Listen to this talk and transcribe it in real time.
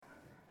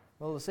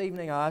Well, this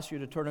evening I ask you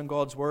to turn in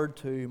God's Word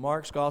to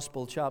Mark's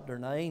Gospel, chapter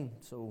 9.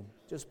 So,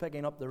 just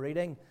picking up the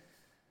reading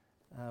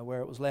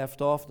where it was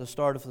left off at the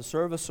start of the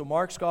service. So,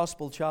 Mark's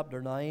Gospel,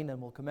 chapter 9,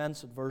 and we'll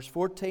commence at verse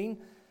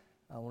 14.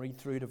 I'll read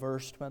through to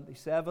verse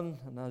 27.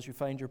 And as you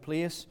find your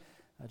place,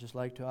 I'd just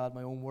like to add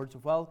my own words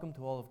of welcome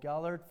to all who have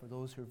gathered, for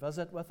those who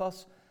visit with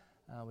us.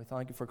 We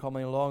thank you for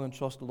coming along and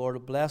trust the Lord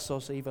will bless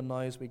us even now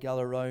as we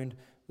gather around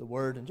the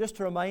Word. And just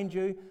to remind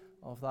you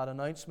of that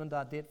announcement,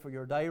 that date for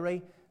your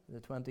diary, the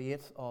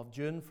 28th of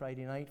June,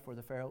 Friday night, for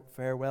the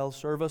farewell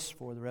service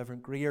for the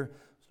Reverend Greer.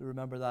 So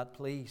remember that,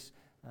 please.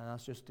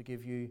 That's just to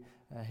give you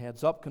a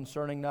heads up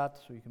concerning that,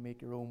 so you can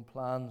make your own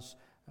plans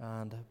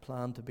and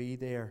plan to be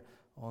there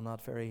on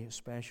that very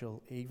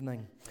special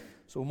evening.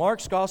 So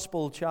Mark's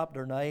Gospel,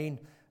 chapter 9,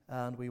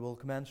 and we will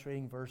commence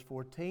reading verse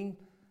 14,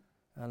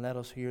 and let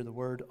us hear the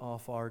word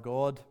of our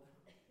God.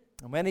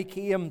 And when he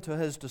came to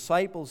his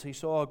disciples, he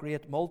saw a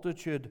great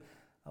multitude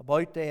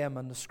about them,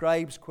 and the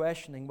scribes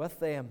questioning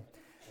with them.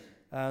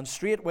 And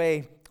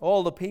straightway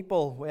all the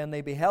people, when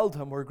they beheld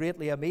him, were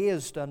greatly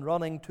amazed, and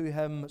running to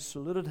him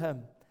saluted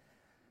him.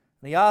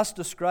 And he asked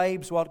the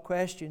scribes, What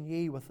question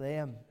ye with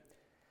them?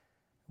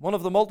 One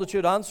of the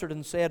multitude answered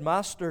and said,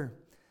 Master,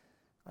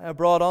 I have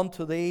brought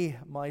unto thee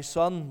my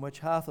son, which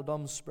hath a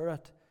dumb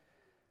spirit.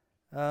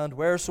 And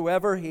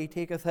wheresoever he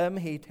taketh him,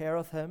 he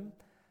teareth him,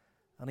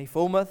 and he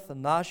foameth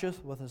and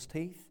gnasheth with his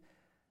teeth,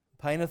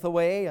 pineth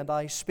away. And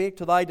I spake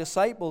to thy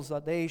disciples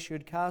that they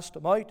should cast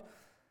him out,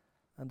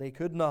 and they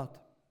could not.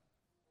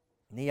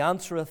 And he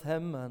answereth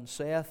him and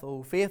saith,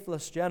 O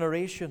faithless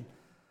generation,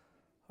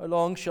 how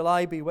long shall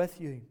I be with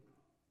you?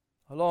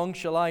 How long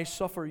shall I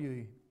suffer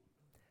you?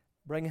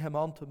 Bring him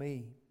unto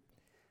me.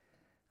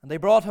 And they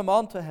brought him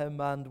unto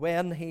him, and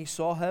when he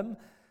saw him,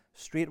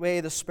 straightway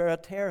the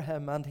spirit tare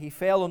him, and he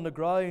fell on the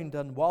ground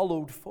and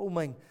wallowed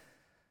foaming.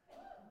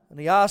 And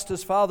he asked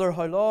his father,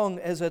 How long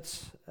is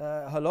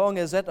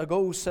it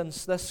ago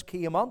since this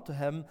came unto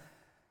him?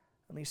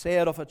 And he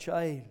said, Of a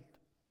child.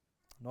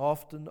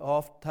 And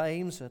oft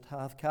times it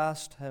hath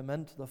cast him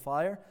into the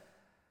fire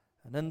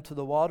and into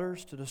the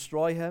waters to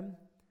destroy him.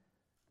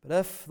 But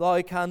if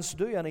thou canst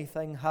do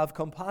anything, have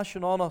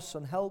compassion on us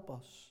and help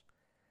us.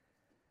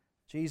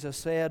 Jesus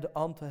said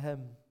unto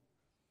him,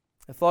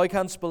 If thou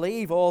canst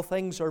believe, all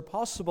things are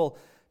possible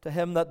to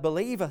him that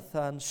believeth.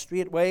 And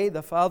straightway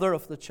the father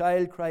of the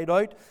child cried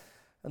out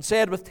and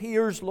said with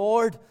tears,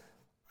 Lord,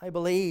 I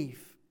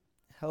believe,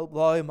 help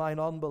thou mine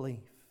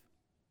unbelief.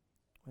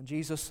 When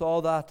Jesus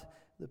saw that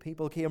the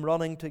people came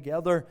running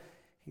together,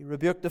 he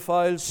rebuked the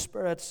foul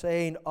spirit,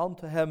 saying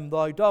unto him,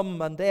 Thou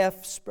dumb and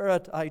deaf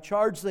spirit, I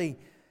charge thee,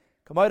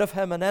 come out of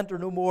him and enter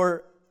no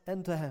more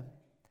into him.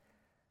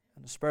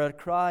 And the spirit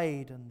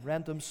cried and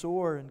rent him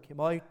sore and came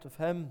out of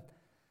him.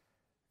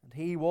 And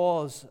he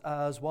was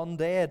as one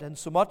dead,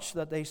 insomuch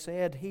that they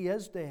said, He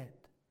is dead.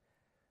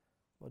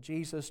 But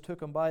Jesus took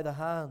him by the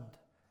hand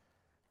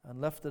and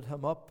lifted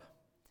him up,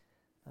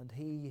 and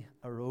he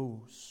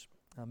arose.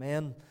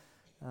 Amen.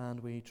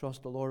 And we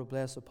trust the Lord will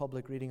bless the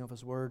public reading of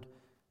His Word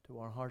to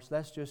our hearts.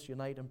 Let's just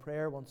unite in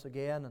prayer once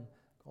again, and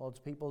God's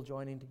people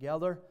joining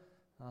together,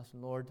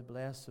 asking the Lord to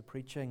bless the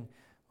preaching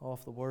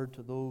of the Word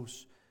to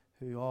those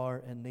who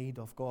are in need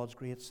of God's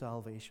great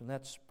salvation.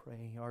 Let's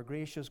pray. Our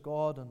gracious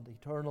God and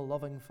eternal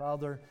loving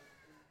Father,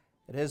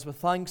 it is with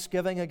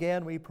thanksgiving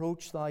again we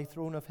approach Thy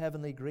throne of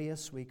heavenly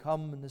grace. We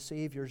come in the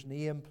Saviour's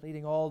name,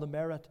 pleading all the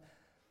merit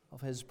of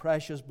His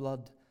precious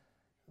blood.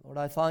 Lord,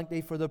 I thank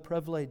Thee for the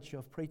privilege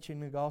of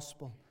preaching the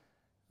gospel.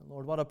 And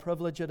Lord, what a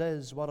privilege it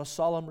is, what a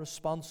solemn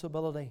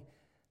responsibility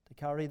to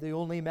carry the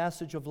only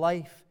message of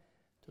life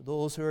to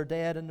those who are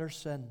dead in their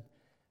sin.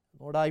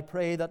 Lord, I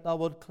pray that Thou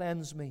would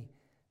cleanse me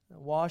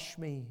and wash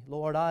me.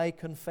 Lord, I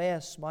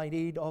confess my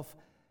need of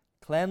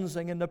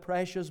cleansing in the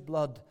precious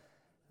blood.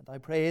 And I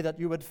pray that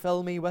You would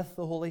fill me with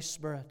the Holy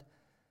Spirit.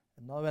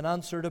 And now in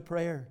answer to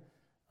prayer,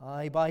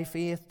 I by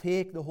faith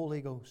take the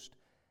Holy Ghost.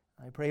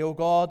 I pray, O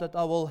God, that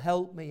Thou will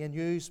help me and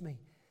use me.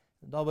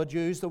 And Thou would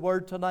use the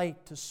word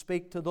tonight to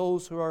speak to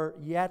those who are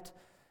yet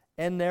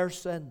in their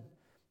sin.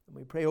 And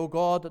we pray, O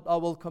God, that Thou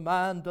will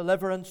command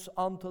deliverance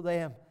unto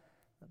them.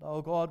 That Thou,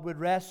 God, would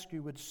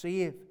rescue, would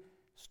save,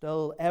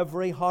 still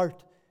every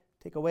heart.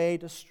 Take away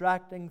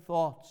distracting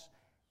thoughts.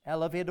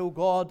 Elevate, O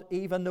God,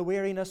 even the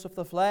weariness of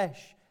the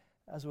flesh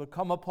as it would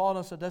come upon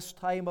us at this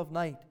time of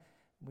night.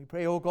 And we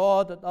pray, O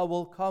God, that Thou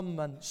will come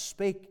and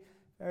speak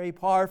very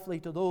powerfully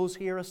to those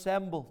here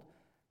assembled.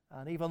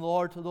 And even,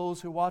 Lord, to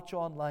those who watch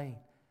online.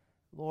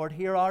 Lord,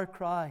 hear our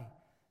cry.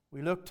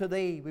 We look to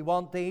Thee. We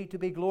want Thee to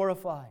be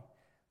glorified.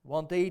 We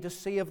want Thee to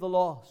save the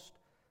lost.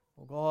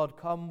 Oh God,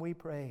 come, we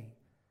pray.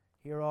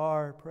 Hear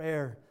our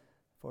prayer.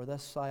 For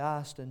this I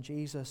ask in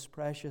Jesus'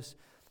 precious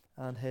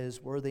and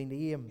His worthy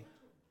name.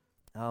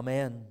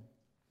 Amen.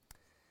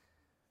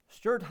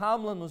 Stuart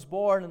Hamlin was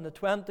born on the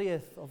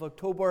 20th of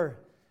October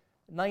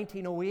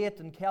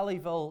 1908 in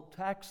Kellyville,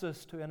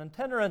 Texas, to an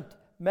itinerant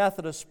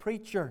Methodist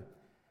preacher.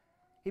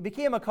 He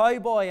became a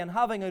cowboy, and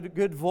having a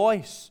good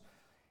voice,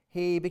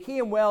 he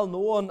became well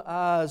known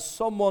as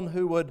someone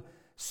who would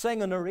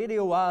sing on the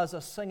radio as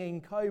a singing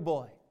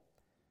cowboy.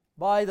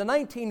 By the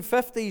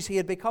 1950s, he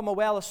had become a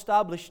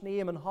well-established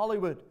name in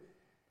Hollywood.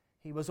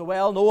 He was a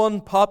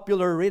well-known,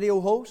 popular radio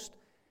host.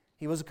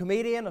 He was a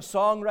comedian, a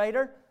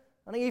songwriter,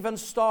 and he even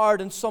starred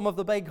in some of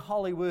the big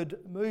Hollywood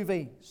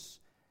movies.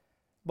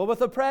 But with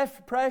the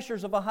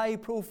pressures of a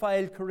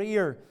high-profile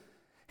career,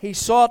 he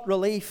sought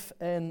relief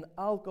in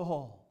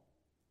alcohol.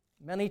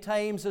 Many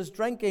times his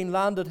drinking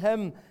landed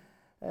him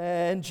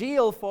in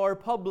jail for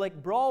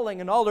public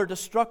brawling and other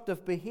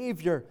destructive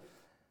behavior.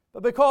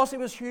 But because he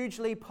was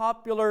hugely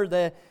popular,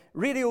 the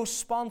radio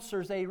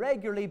sponsors, they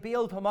regularly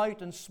bailed him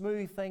out and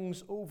smoothed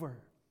things over.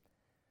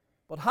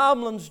 But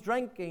Hamlin's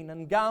drinking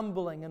and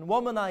gambling and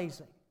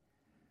womanizing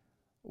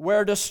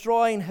were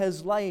destroying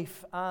his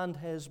life and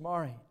his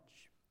marriage.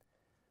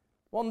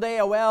 One day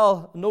a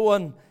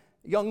well-known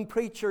young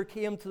preacher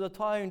came to the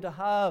town to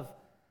have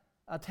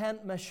a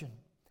tent mission.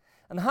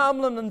 And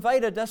Hamlin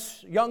invited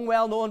this young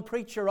well-known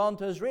preacher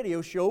onto his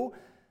radio show,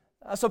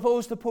 I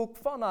suppose to poke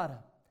fun at him.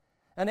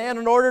 And then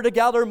in order to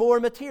gather more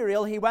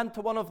material, he went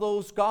to one of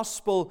those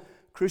gospel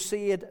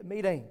crusade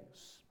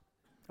meetings.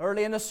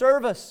 Early in the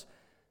service,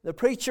 the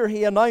preacher,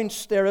 he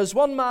announced, there is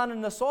one man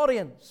in this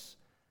audience,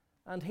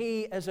 and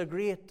he is a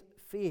great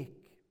fake.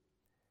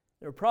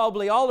 There are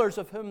probably others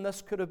of whom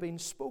this could have been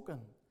spoken.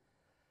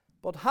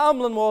 But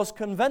Hamlin was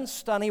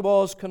convinced and he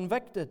was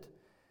convicted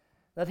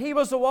that he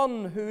was the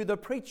one who the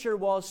preacher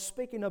was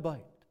speaking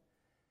about.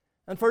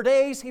 And for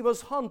days he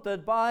was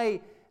haunted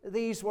by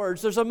these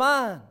words. There's a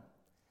man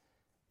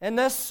in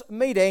this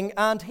meeting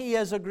and he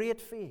is a great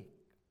fake.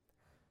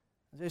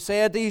 As I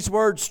said, these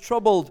words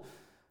troubled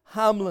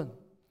Hamlin.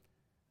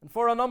 And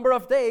for a number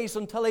of days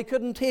until he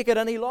couldn't take it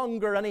any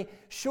longer, and he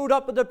showed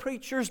up at the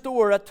preacher's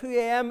door at 2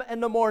 a.m.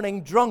 in the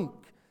morning drunk,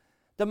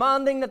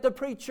 demanding that the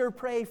preacher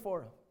pray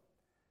for him.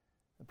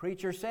 The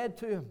preacher said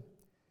to him,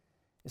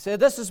 he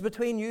said, this is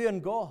between you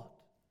and God,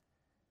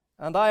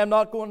 and I am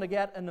not going to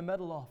get in the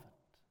middle of it.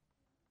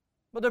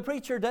 But the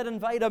preacher did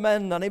invite him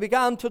in, and he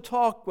began to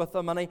talk with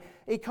him, and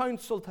he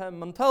counseled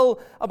him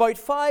until about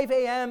 5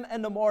 a.m.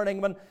 in the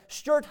morning, when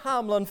Stuart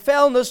Hamlin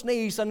fell on his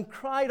knees and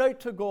cried out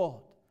to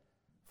God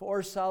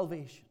for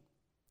salvation.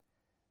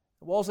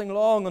 It wasn't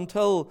long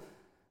until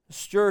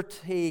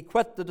Stuart, he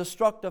quit the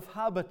destructive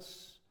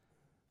habits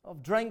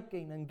of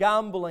drinking and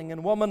gambling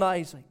and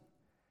womanizing.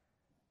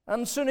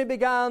 And soon he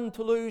began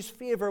to lose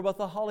favor with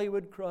the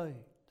Hollywood crowd.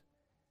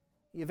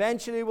 He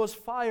eventually was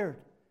fired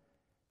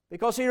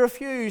because he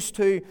refused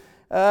to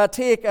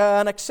take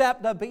and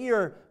accept a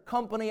beer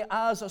company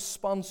as a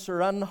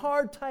sponsor. And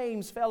hard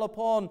times fell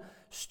upon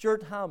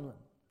Stuart Hamlin.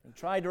 He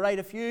tried to write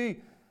a few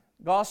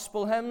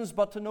gospel hymns,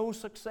 but to no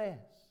success.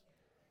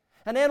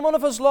 And then one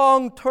of his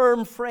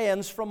long-term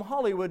friends from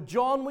Hollywood,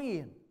 John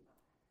Wayne,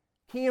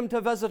 came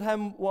to visit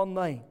him one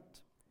night.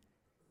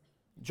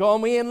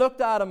 John Wayne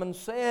looked at him and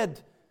said,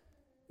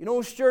 you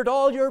know, Stuart,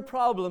 all your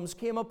problems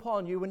came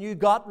upon you when you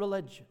got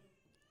religion.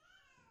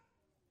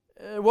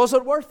 Was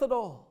it worth it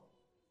all?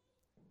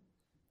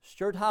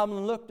 Stuart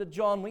Hamlin looked at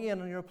John Wayne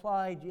and he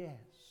replied, yes.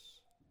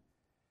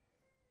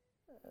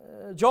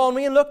 John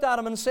Wayne looked at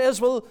him and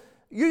says, well,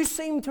 you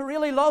seem to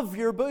really love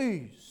your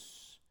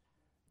booze.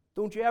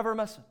 Don't you ever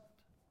miss it?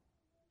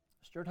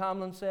 Stuart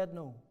Hamlin said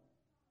no.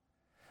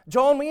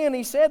 John Wayne,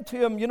 he said to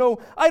him, you know,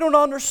 I don't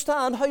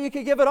understand how you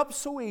could give it up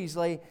so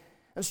easily.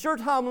 And Stuart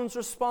Hamlin's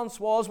response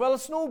was, well,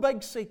 it's no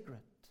big secret.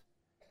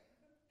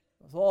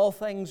 With all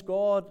things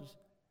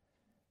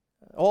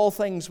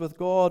with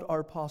God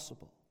are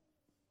possible.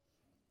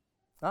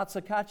 That's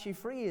a catchy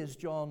phrase,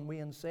 John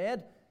Wayne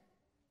said.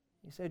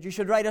 He said, you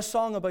should write a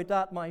song about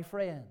that, my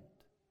friend.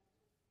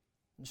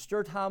 And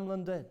Stuart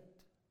Hamlin did.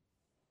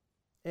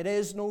 It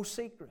is no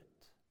secret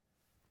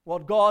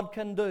what God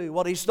can do,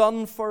 what He's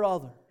done for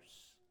others,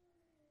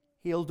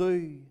 He'll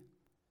do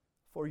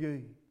for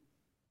you.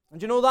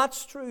 And you know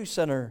that's true,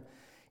 sinner.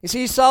 You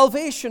see,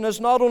 salvation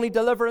is not only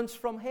deliverance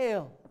from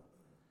hell,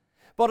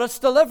 but it's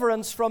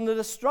deliverance from the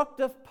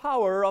destructive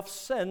power of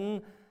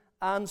sin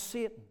and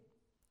Satan.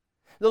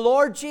 The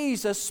Lord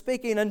Jesus,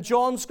 speaking in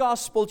John's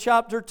Gospel,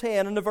 chapter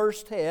 10, and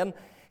verse 10,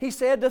 He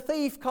said, the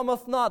thief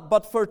cometh not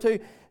but for to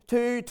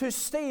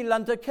steal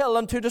and to kill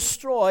and to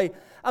destroy.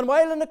 And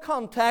while in the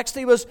context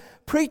he was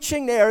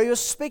preaching there, he was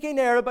speaking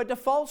there about the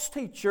false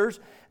teachers,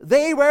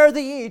 they were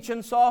the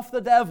agents of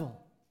the devil.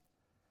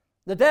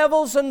 The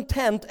devil's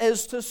intent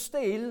is to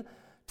steal,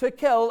 to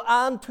kill,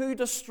 and to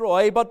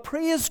destroy. But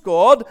praise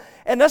God,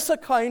 in this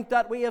account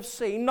that we have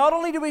seen, not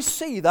only do we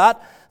see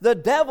that, the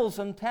devil's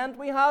intent,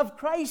 we have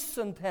Christ's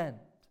intent.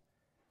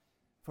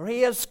 For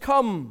He has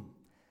come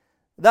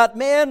that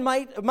man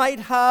might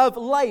have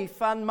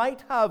life and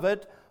might have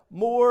it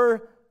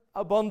more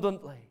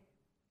abundantly.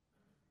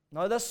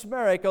 Now this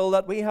miracle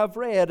that we have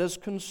read is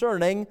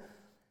concerning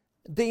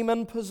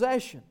demon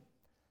possession.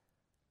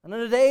 And in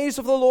the days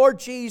of the Lord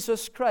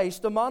Jesus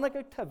Christ, demonic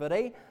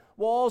activity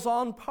was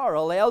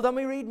unparalleled, and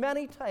we read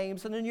many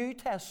times in the New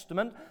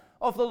Testament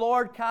of the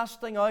Lord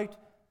casting out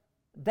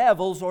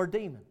devils or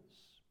demons.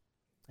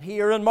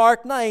 Here in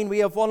Mark 9 we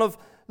have one of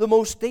the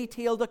most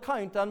detailed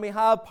account, and we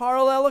have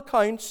parallel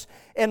accounts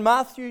in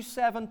Matthew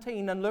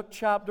 17 and Luke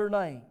chapter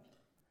 9.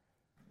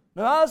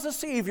 Now, as the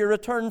Savior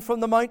returned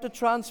from the Mount of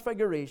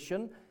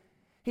Transfiguration,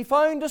 he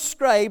found the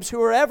scribes who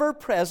were ever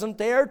present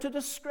there to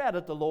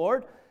discredit the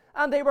Lord,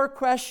 and they were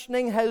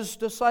questioning his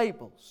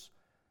disciples.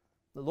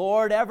 The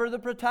Lord, ever the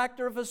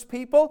protector of his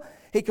people,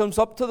 he comes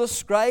up to the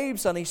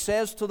scribes and he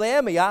says to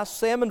them, he asks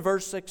them in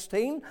verse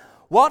 16,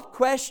 "What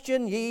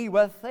question ye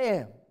with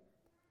them?"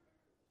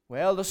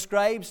 Well, the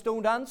scribes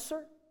don't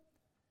answer.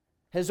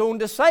 His own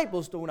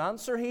disciples don't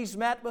answer. He's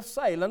met with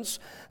silence.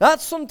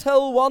 That's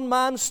until one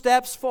man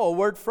steps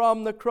forward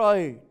from the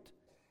crowd.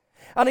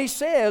 And he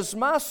says,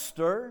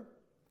 "Master,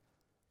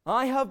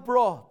 I have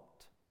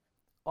brought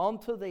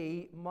unto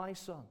thee my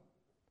son."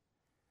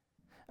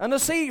 And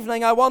this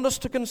evening I want us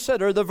to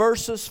consider the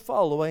verses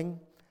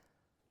following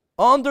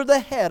under the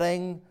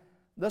heading,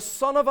 "The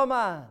Son of a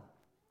Man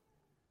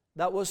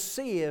that was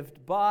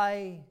saved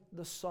by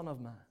the Son of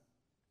Man."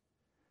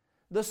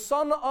 The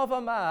Son of a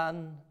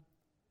Man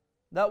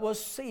that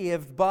was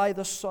saved by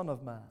the Son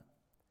of Man.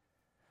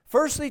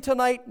 Firstly,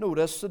 tonight,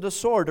 notice the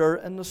disorder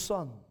in the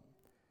Son.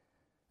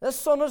 This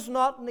Son is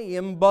not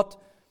named, but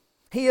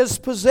he is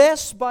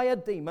possessed by a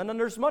demon, and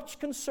there's much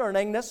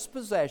concerning this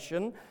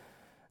possession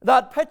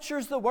that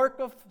pictures the work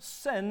of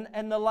sin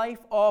in the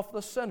life of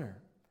the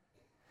sinner.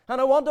 And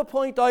I want to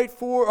point out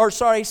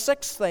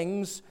 6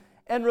 things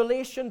in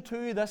relation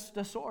to this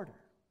disorder,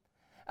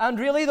 and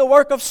really the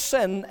work of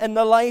sin in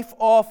the life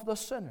of the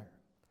sinner.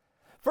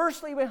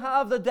 Firstly, we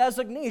have the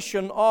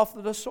designation of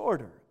the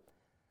disorder.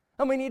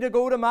 And we need to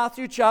go to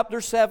Matthew chapter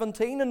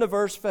 17 and the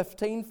verse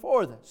 15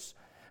 for this.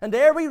 And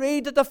there we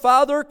read that the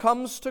Father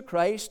comes to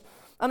Christ,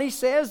 and he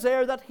says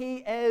there that he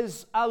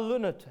is a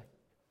lunatic.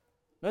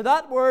 Now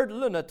that word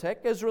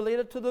lunatic is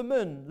related to the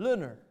moon,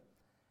 lunar,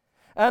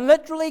 and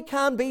literally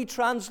can be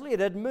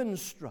translated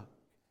moonstruck.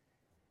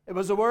 It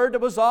was a word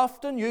that was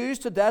often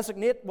used to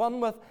designate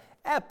one with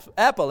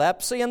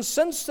epilepsy, and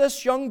since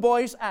this young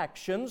boy's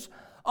actions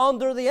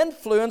under the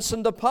influence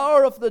and the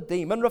power of the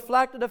demon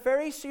reflected a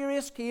very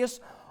serious case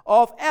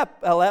of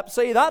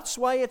epilepsy, that's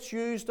why it's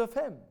used of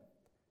him.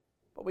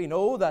 But we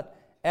know that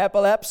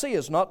epilepsy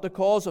is not the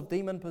cause of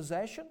demon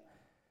possession.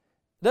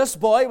 This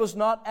boy was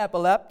not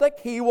epileptic,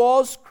 he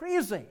was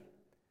crazy.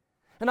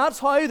 And that's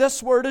how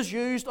this word is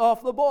used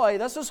of the boy.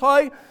 This is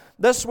how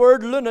this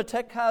word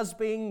lunatic has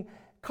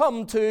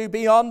come to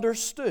be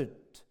understood.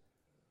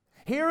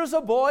 Here is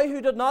a boy who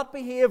did not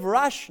behave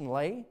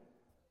rationally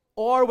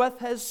or with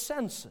his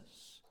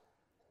senses.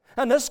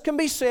 And this can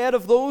be said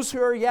of those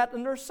who are yet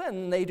in their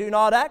sin. They do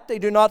not act, they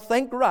do not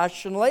think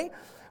rationally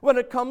when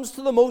it comes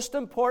to the most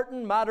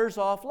important matters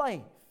of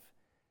life.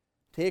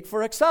 Take,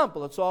 for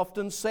example, it's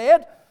often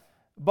said,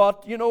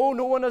 but no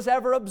one has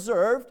ever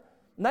observed,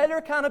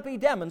 neither can it be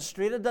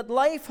demonstrated, that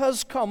life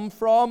has come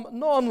from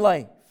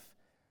non-life.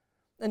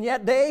 And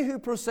yet they who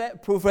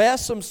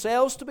profess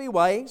themselves to be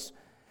wise,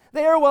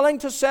 they are willing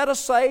to set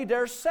aside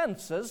their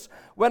senses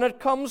when it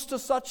comes to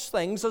such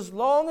things, as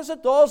long as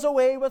it does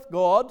away with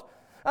God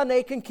and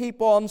they can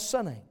keep on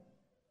sinning.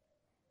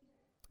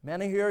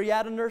 Many who are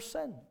yet in their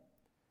sin,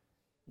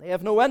 they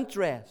have no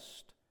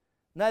interest.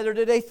 Neither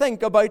do they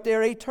think about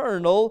their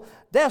eternal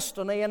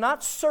destiny, and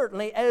that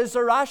certainly is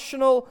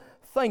irrational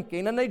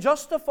thinking. And they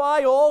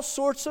justify all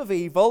sorts of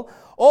evil,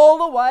 all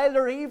the while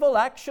their evil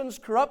actions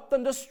corrupt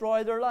and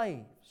destroy their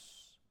lives.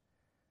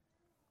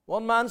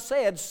 One man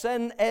said,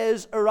 sin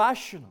is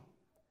irrational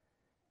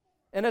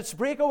in its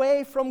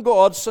breakaway from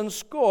God,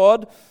 since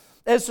God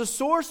is the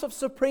source of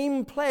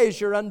supreme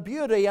pleasure and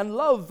beauty and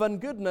love and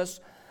goodness,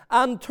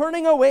 and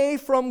turning away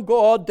from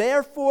God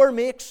therefore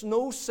makes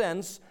no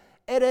sense.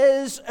 It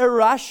is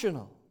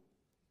irrational.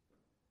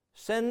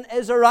 Sin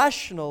is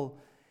irrational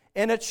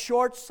in its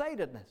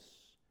short-sightedness.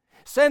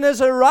 Sin is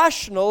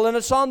irrational in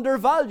its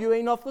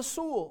undervaluing of the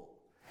soul.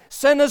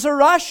 Sin is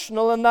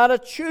irrational in that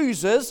it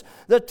chooses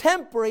the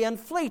temporary and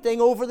fleeting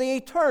over the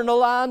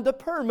eternal and the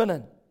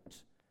permanent.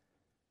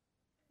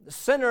 The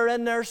sinner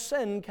in their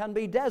sin can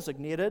be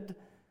designated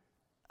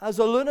as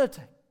a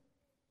lunatic,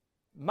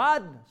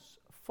 madness,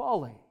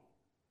 folly.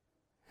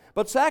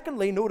 But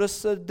secondly,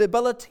 notice the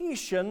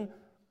debilitation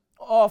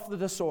of the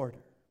disorder.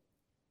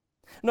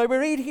 Now we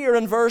read here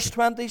in verse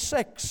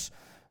 26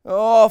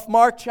 of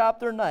Mark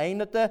chapter 9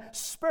 that the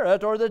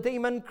spirit or the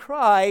demon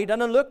cried,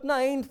 and in Luke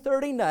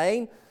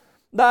 9:39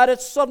 that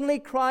it suddenly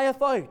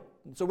crieth out.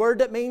 It's a word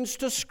that means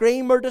to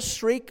scream or to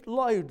shriek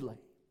loudly.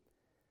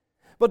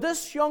 But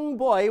this young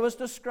boy was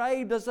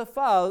described as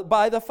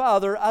by the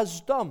father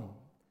as dumb.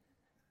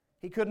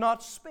 He could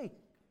not speak.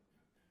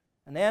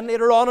 And then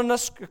later on in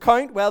this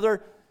account,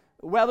 whether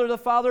the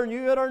father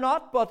knew it or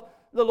not, but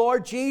the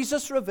Lord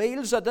Jesus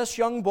reveals that this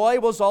young boy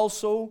was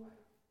also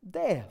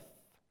deaf.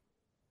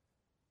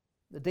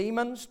 The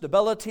demon's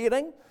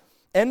debilitating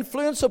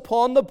influence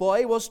upon the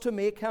boy was to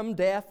make him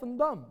deaf and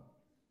dumb.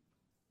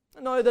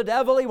 And now the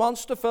devil, he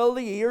wants to fill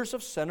the ears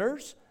of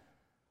sinners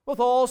with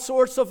all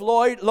sorts of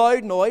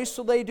loud noise,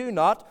 so they do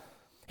not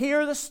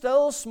hear the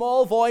still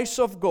small voice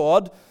of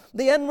God,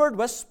 the inward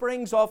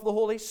whisperings of the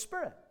Holy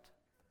Spirit.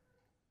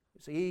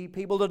 See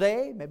people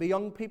today, maybe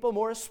young people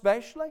more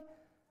especially,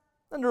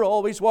 and they're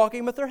always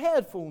walking with their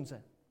headphones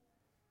in.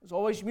 There's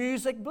always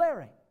music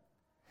blaring.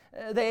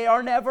 They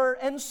are never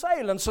in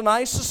silence, and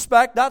I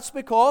suspect that's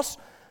because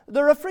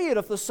they're afraid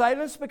of the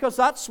silence, because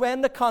that's when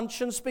the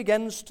conscience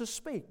begins to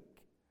speak.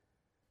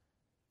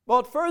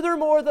 But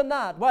furthermore than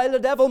that, while the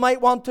devil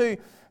might want to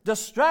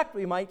distract,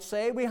 we might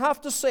say, we have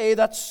to say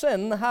that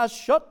sin has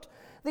shut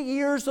the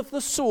ears of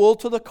the soul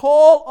to the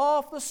call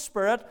of the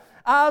Spirit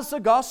as the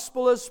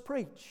gospel is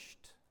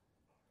preached.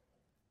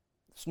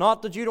 It's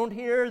not that you don't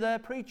hear the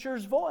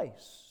preacher's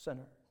voice,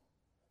 sinner,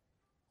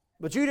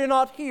 but you do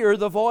not hear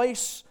the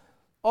voice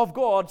of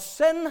God.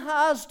 Sin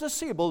has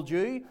disabled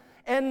you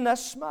in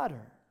this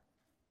matter.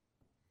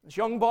 This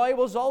young boy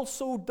was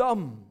also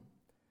dumb.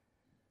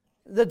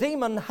 The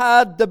demon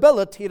had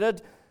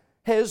debilitated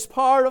his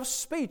power of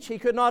speech. He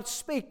could not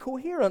speak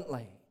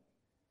coherently.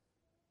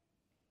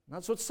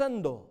 That's what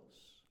sin does.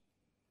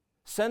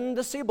 Sin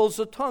disables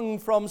the tongue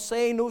from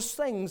saying those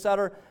things that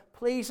are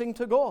pleasing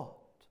to God.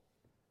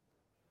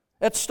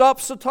 It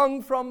stops the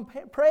tongue from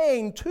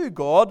praying to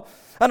God,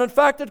 and in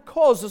fact it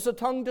causes the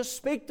tongue to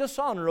speak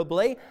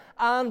dishonorably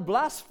and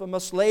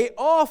blasphemously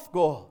of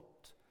God.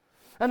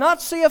 And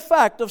that's the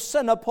effect of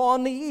sin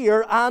upon the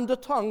ear and the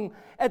tongue.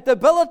 It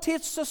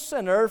debilitates the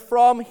sinner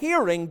from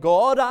hearing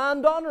God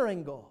and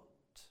honoring God.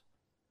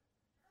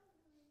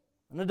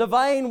 And the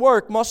divine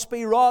work must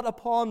be wrought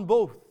upon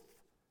both.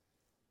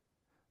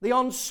 The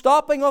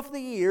unstopping of the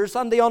ears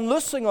and the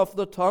unloosing of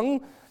the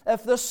tongue,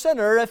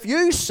 if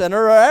you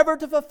sinner, are ever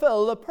to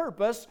fulfill the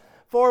purpose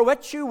for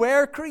which you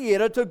were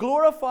created, to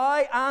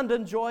glorify and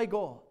enjoy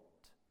God.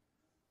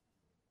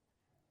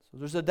 So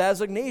there's a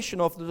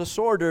designation of the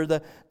disorder,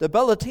 the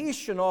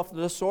debilitation of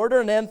the disorder,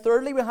 and then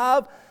thirdly we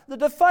have the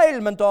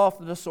defilement of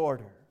the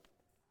disorder.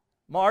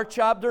 Mark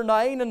chapter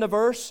 9 and the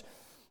verse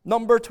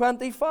number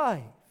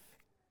 25.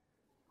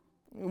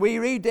 We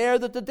read there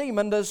that the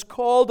demon is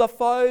called a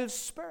foul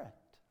spirit.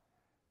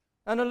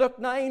 And in Luke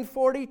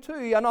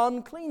 9:42, an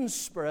unclean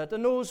spirit.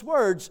 And those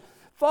words,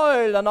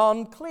 foul and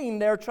unclean,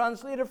 they're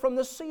translated from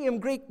the same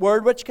Greek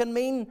word which can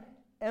mean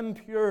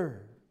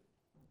impure.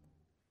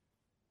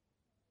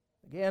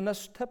 Again,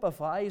 this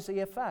typifies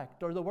the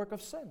effect or the work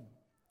of sin.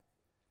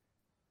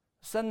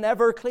 Sin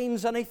never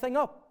cleans anything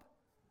up.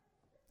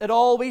 It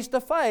always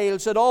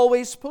defiles, it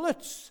always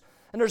pollutes.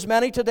 And there's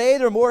many today,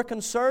 they're more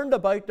concerned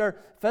about their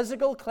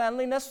physical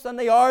cleanliness than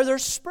they are their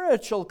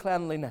spiritual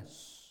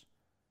cleanliness.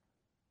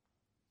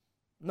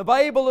 And the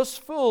Bible is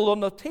full on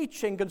the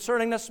teaching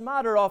concerning this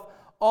matter of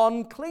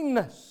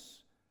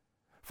uncleanness.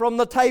 From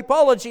the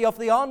typology of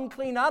the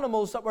unclean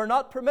animals that were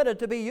not permitted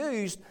to be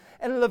used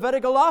in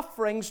Levitical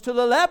offerings to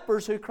the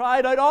lepers who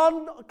cried out,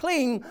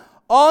 unclean,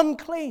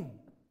 unclean.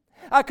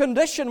 A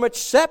condition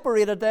which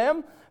separated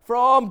them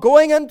from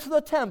going into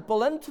the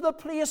temple, into the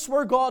place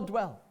where God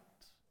dwelt.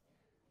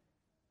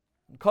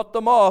 And cut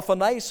them off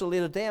and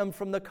isolated them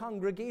from the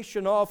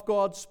congregation of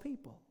God's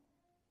people.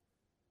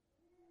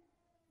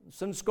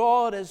 Since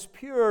God is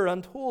pure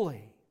and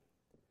holy,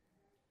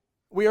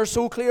 we are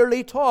so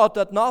clearly taught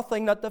that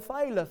nothing that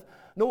defileth,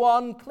 no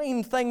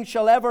unclean thing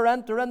shall ever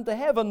enter into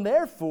heaven.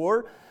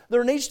 Therefore,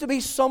 there needs to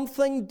be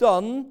something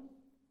done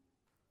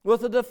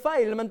with the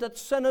defilement that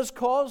sin has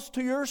caused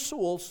to your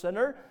soul,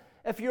 sinner,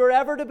 if you're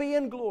ever to be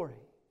in glory.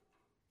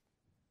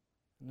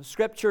 And the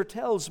Scripture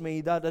tells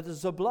me that it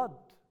is the blood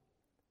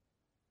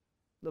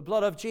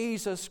of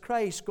Jesus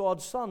Christ,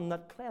 God's Son,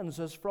 that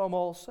cleanses from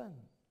all sin.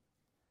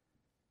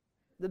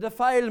 The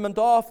defilement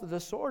of the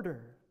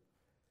disorder.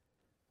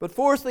 But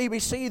fourthly, we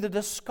see the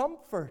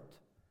discomfort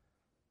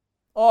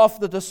of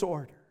the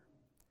disorder.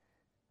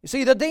 You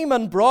see, the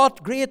demon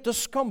brought great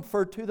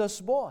discomfort to this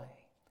boy.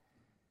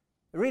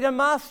 Read in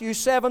Matthew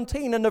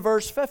 17 and the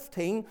verse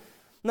 15,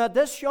 that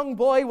this young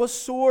boy was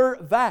sore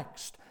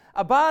vexed.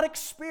 A bad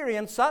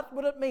experience, that's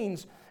what it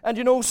means. And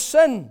you know,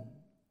 sin,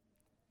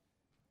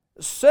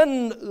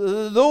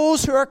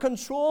 those who are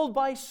controlled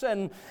by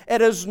sin,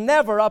 it is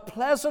never a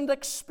pleasant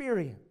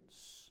experience.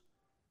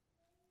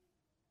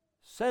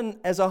 Sin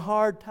is a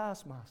hard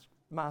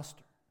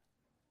taskmaster,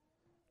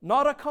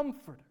 not a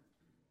comforter.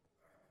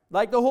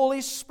 Like the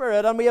Holy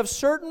Spirit, and we have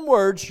certain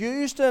words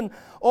used in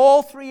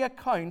all three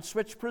accounts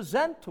which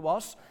present to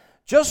us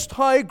just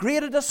how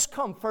great a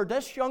discomfort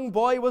this young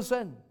boy was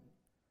in.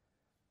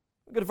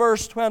 Look at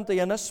verse 20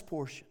 in this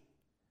portion.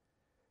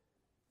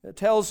 It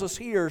tells us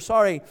here,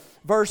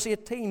 verse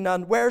 18,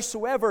 and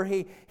wheresoever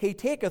he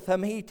taketh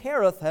him, he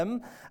teareth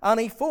him, and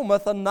he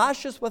foameth and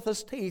gnasheth with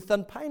his teeth,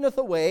 and pineth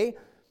away.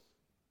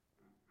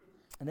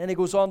 And then he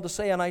goes on to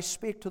say, and I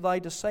spake to thy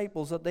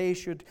disciples that they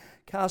should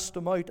cast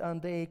him out,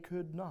 and they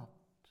could not.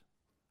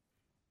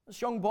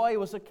 This young boy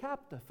was a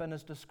captive in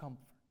his discomfort.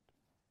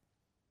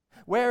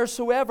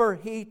 Wheresoever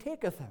he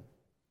taketh him.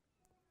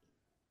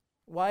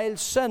 While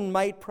sin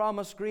might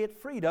promise great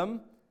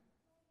freedom,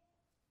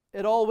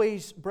 it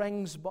always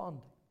brings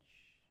bondage.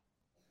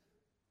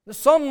 The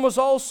son was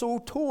also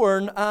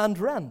torn and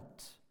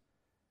rent.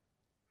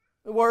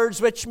 The words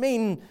which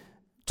mean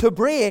to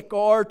break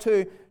or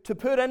to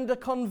put into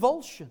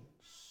convulsions.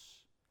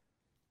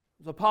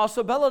 There's a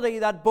possibility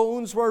that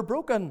bones were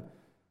broken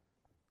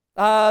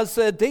as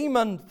a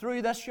demon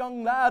threw this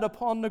young lad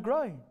upon the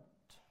ground,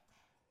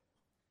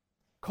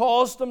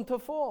 caused him to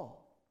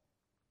fall.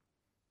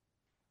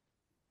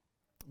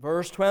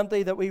 Verse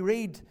 20 that we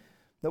read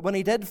that when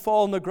he did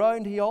fall on the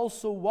ground, he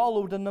also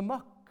wallowed in the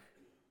muck.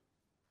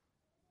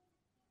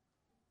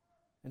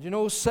 And you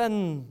know,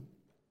 sin,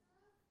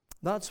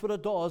 that's what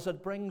it does.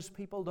 It brings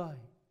people down.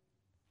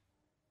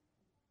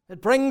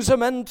 It brings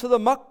them into the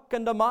muck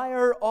and the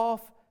mire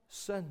of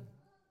sin.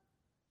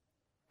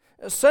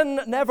 Sin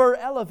never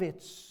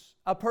elevates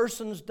a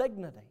person's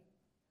dignity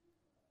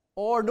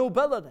or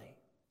nobility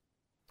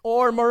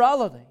or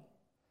morality.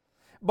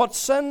 But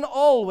sin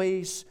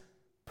always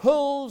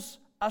pulls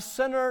a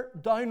sinner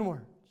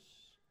downwards.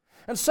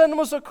 And sin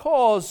was a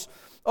cause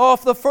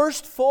of the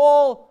first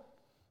fall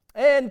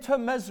into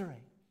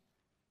misery.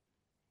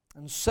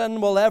 And sin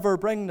will ever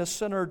bring the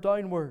sinner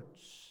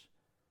downwards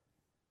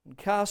and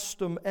cast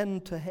him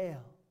into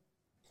hell,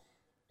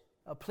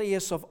 a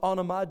place of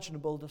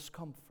unimaginable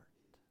discomfort.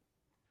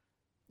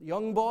 The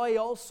young boy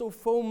also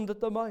foamed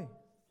at the mouth.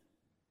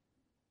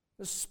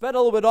 The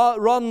spittle would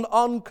run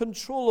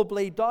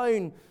uncontrollably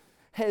down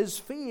his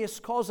face,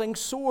 causing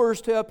sores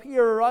to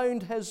appear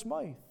around his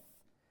mouth.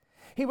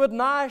 He would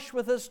gnash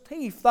with his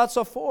teeth. That's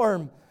a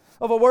form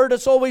of a word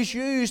that's always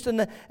used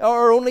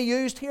or only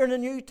used here in the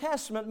New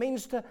Testament. It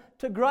means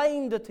to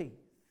grind the teeth.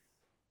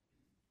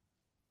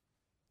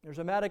 There's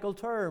a medical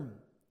term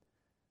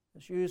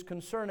that's used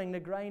concerning the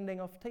grinding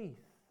of teeth.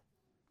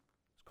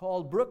 It's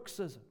called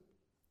bruxism.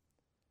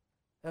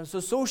 And it's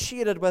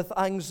associated with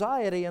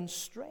anxiety and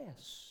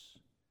stress.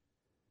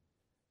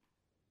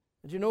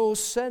 Did you know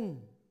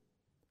sin?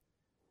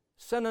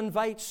 Sin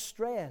invites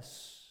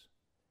stress,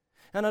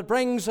 and it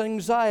brings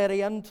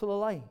anxiety into the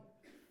life.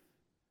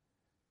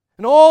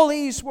 And all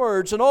these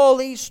words and all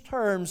these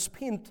terms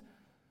paint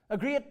a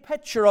great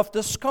picture of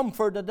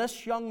discomfort that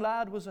this young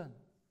lad was in.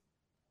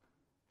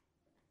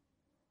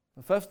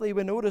 And fifthly,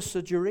 we notice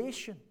the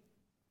duration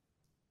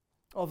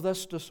of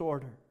this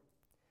disorder.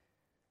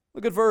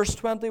 Look at verse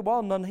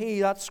 21. And he,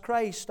 that's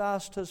Christ,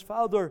 asked his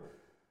father,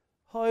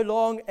 "How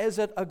long is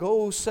it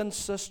ago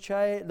since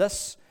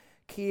this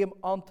came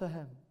unto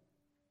him?"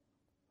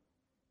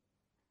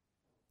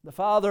 The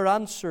father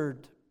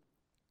answered,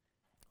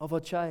 "Of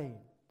a child."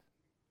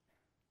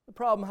 The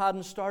problem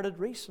hadn't started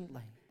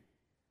recently,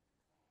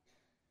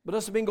 but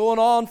this has been going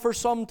on for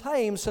some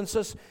time, since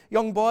this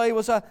young boy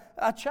was a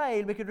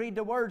child. We could read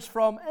the words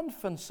from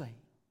infancy.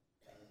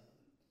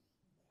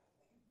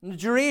 And the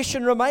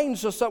duration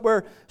reminds us that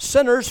we're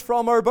sinners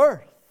from our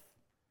birth.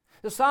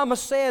 The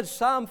psalmist said,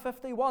 Psalm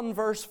 51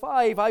 verse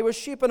 5, "I was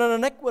shapen in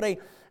iniquity,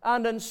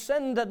 and in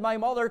sin did my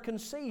mother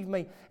conceive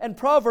me." In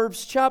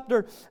Proverbs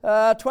chapter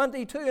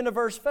 22 and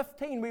verse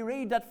 15, we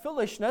read that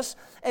foolishness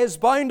is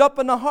bound up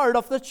in the heart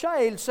of the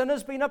child. Sin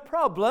has been a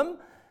problem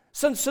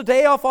since the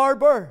day of our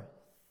birth.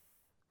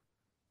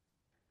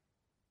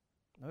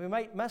 Now, we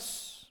might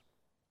miss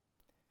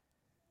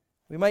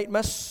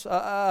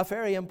a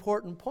very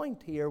important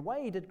point here.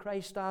 Why did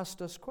Christ ask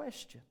this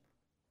question?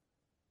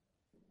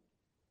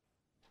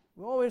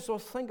 We always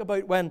think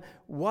about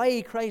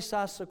why Christ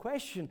asked the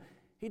question.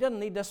 He didn't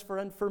need this for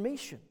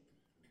information.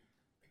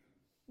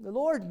 The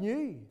Lord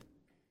knew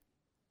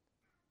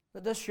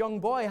that this young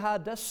boy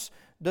had this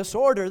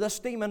disorder, this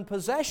demon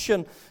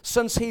possession,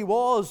 since he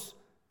was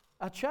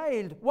a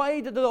child.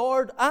 Why did the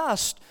Lord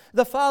ask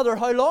the father,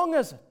 "How long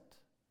is it?"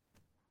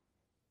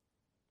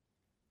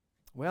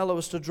 Well, it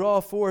was to draw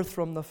forth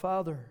from the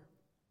father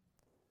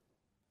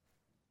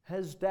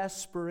his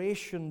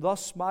desperation,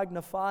 thus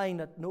magnifying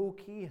that no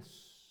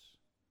case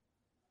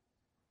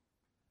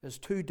is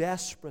too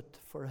desperate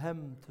for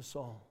him to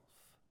solve.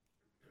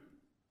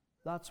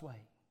 That's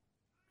why.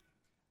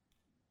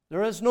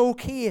 There is no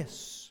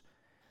case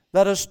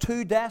that is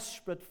too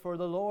desperate for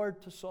the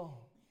Lord to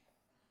solve.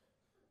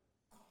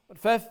 But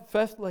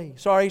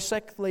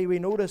sixthly, we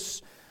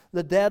notice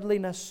the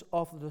deadliness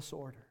of the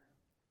disorder.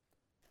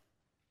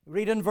 We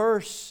read in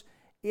verse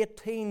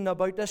 18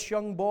 about this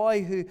young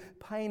boy who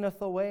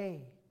pineth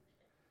away.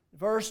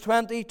 Verse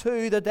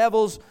 22, the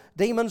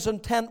demon's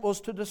intent was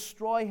to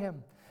destroy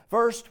him.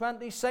 Verse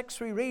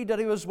 26, we read that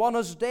he was one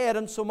as dead,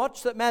 and so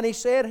much that many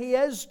said he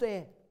is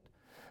dead.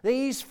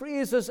 These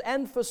phrases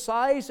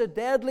emphasize the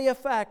deadly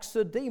effects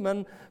the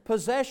demon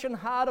possession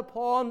had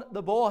upon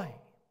the boy.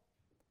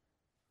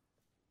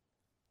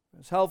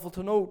 It's helpful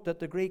to note that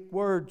the Greek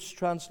words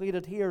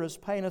translated here as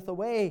pineth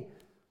away,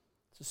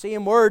 it's the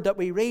same word that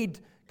we read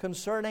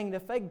concerning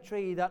the fig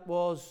tree that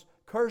was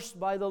cursed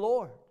by the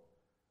Lord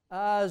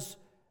as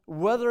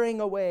withering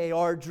away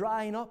or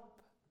drying up.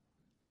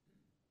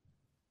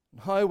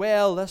 How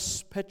well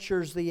this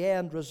pictures the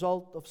end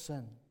result of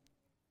sin.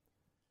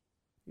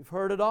 You've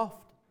heard it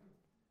often.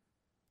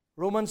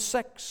 Romans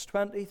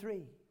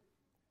 6:23.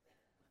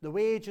 The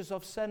wages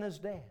of sin is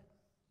death.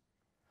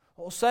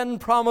 Oh, sin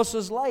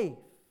promises life,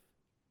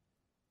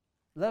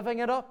 living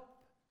it up.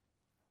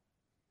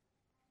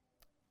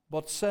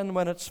 But sin,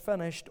 when it's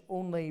finished,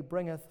 only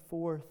bringeth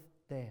forth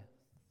death.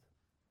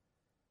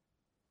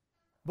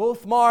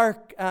 Both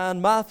Mark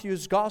and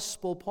Matthew's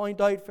Gospel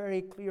point out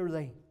very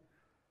clearly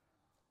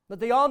that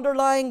the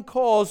underlying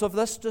cause of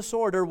this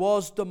disorder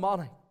was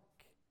demonic.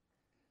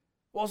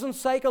 It wasn't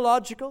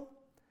psychological,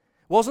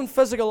 wasn't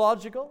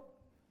physiological,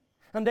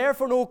 and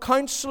therefore no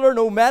counselor,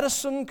 no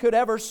medicine could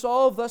ever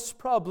solve this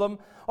problem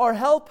or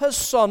help his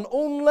son.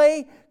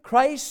 Only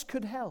Christ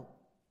could help.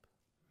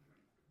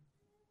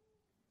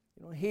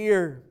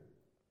 Here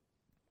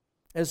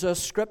is a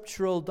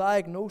scriptural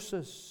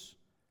diagnosis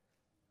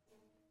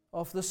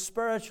of the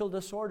spiritual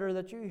disorder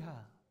that you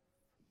have.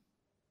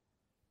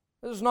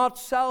 This is not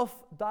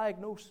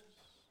self-diagnosis.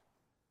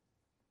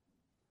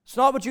 It's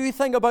not what you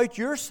think about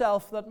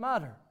yourself that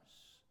matters,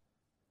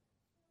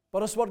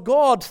 but it's what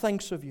God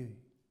thinks of you.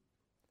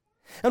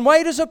 And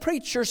why does a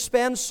preacher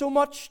spend so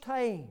much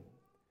time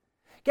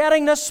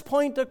getting this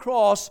point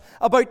across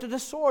about the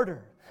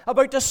disorder,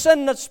 about the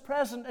sin that's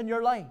present in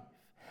your life,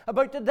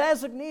 about the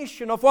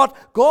designation of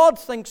what God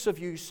thinks of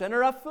you,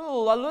 sinner, a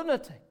fool, a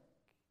lunatic,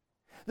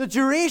 the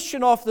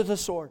duration of the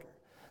disorder,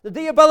 the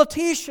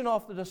debilitation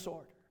of the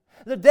disorder,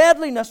 the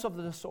deadliness of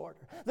the disorder,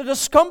 the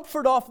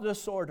discomfort of the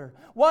disorder?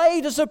 Why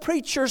does a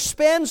preacher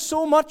spend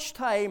so much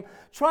time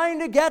trying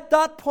to get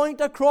that point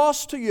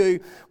across to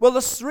you? Well,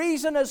 the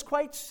reason is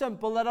quite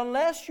simple, that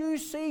unless you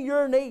see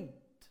your need,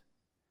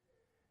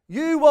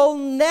 you will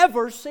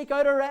never seek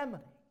out a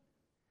remedy.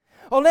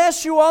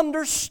 Unless you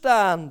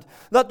understand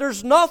that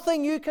there's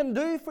nothing you can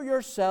do for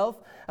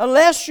yourself,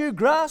 unless you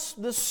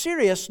grasp the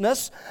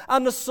seriousness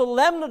and the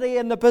solemnity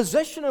in the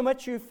position in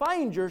which you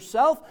find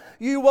yourself,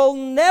 you will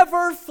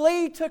never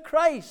flee to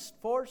Christ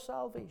for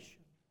salvation.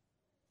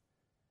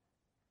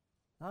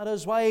 That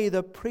is why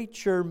the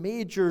preacher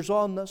majors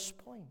on this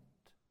point,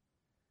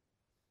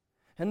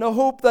 in the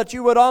hope that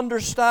you would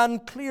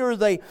understand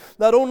clearly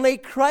that only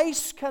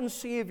Christ can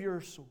save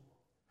your soul,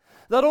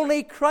 that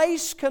only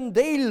Christ can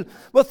deal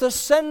with the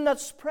sin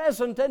that's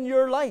present in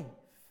your life,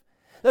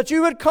 that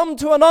you would come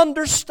to an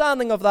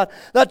understanding of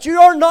that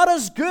you are not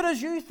as good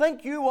as you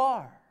think you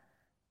are.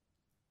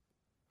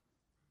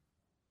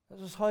 This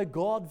is how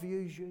God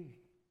views you.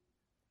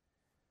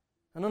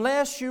 And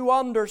unless you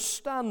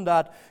understand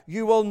that,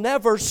 you will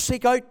never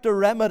seek out the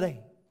remedy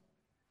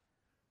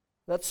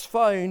that's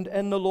found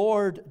in the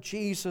Lord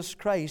Jesus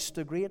Christ,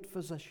 the great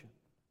physician.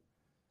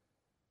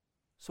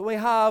 So we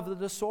have the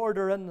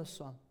disorder in the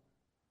Son.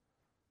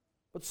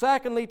 But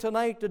secondly,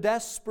 tonight, the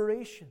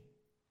desperation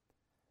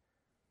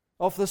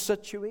of the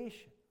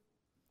situation.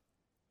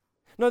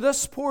 Now,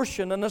 this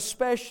portion, and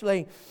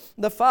especially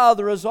the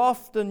Father, is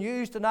often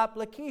used in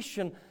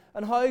application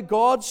on how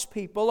God's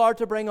people are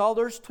to bring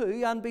others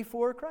to and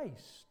before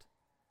Christ.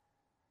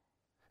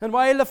 And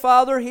while the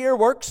Father here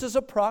works as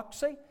a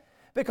proxy,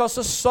 because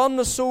the Son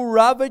is so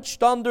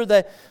ravaged under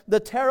the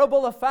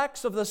terrible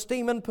effects of this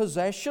demon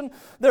possession,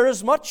 there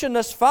is much in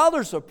this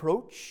Father's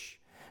approach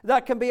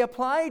that can be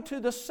applied to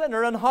the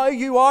sinner and how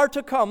you are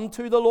to come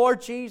to the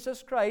Lord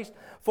Jesus Christ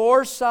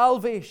for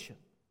salvation.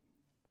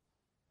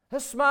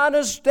 This man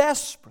is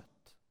desperate,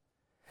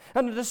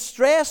 and the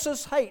distress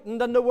is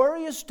heightened and the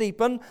worry is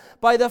deepened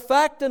by the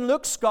fact in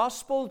Luke's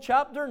Gospel,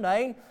 chapter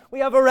 9, we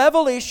have a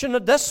revelation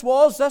that this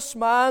was this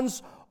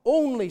man's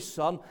only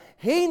son.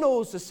 He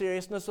knows the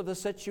seriousness of the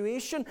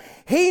situation.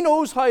 He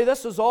knows how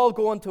this is all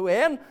going to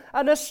end,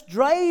 and this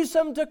drives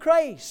him to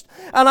Christ.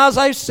 And as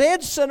I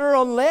said, sinner,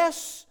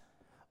 unless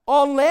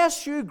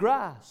you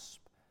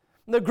grasp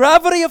the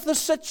gravity of the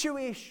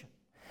situation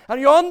and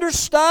you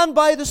understand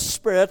by the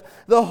Spirit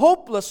the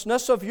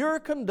hopelessness of your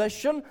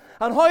condition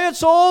and how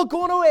it's all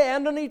going to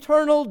end in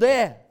eternal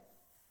death,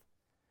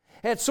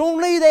 it's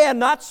only then,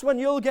 that's when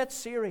you'll get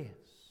serious.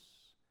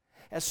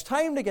 It's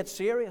time to get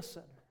serious,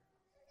 sinner.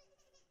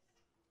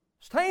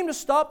 It's time to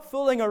stop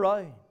fooling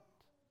around.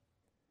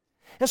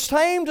 It's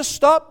time to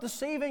stop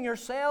deceiving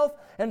yourself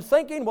and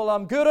thinking, well,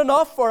 I'm good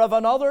enough for of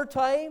another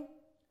time.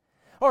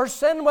 Or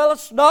sin, well,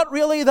 it's not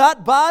really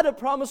that bad. It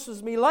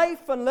promises me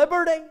life and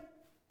liberty.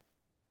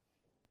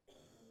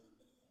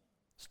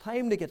 It's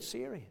time to get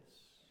serious.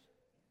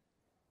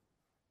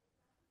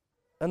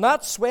 And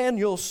that's when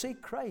you'll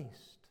seek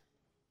Christ.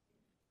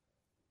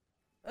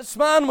 This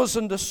man was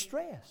in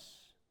distress.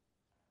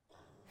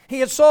 He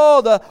had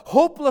saw the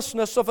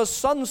hopelessness of his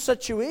son's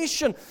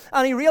situation,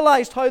 and he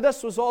realized how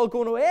this was all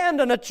going to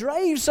end, and it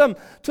drives him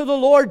to the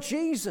Lord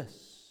Jesus.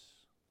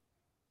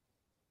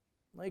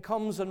 And he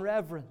comes in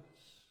reverence.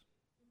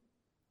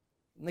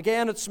 And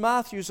again, it's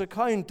Matthew's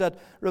account that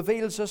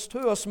reveals this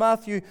to us.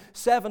 Matthew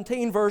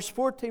 17, verse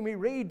 14, we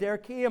read, there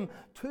came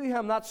to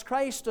him, that's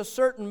Christ, a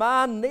certain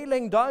man,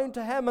 kneeling down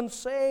to him and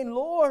saying,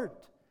 Lord.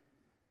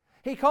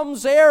 He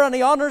comes there and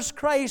he honors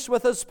Christ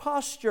with his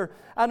posture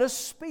and his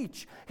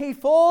speech. He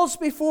falls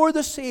before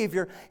the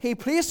Savior. He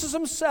places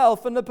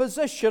himself in the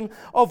position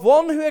of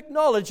one who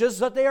acknowledges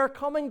that they are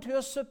coming to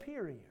a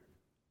superior.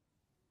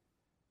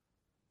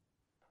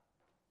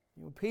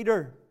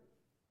 Peter,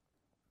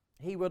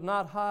 he would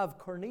not have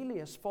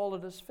Cornelius fall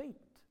at his feet.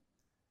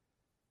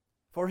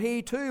 For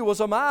he too was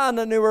a man,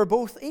 and they were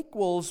both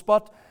equals.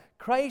 But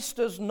Christ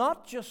is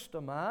not just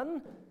a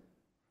man.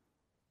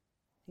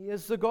 He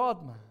is the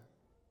God-man.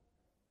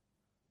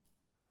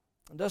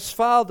 And this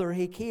Father,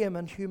 He came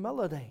in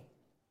humility.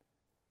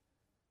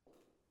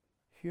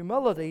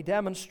 Humility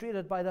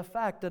demonstrated by the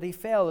fact that He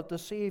fell at the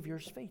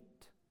Savior's feet.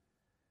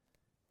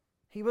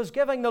 He was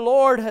giving the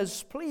Lord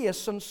His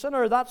place, and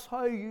sinner, that's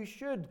how you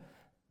should.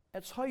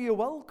 It's how you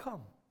will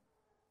come.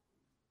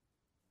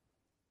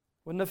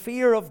 When the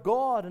fear of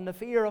God and the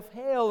fear of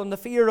hell and the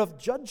fear of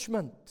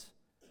judgment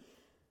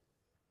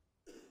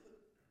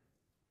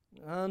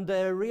and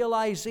the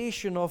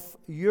realization of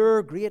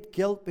your great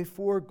guilt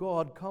before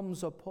God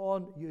comes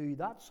upon you,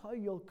 that's how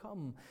you'll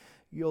come.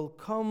 You'll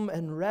come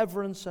in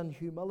reverence and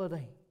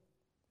humility.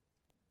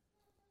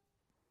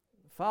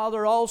 The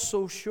Father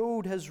also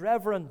showed His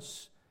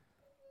reverence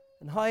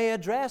in how He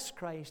addressed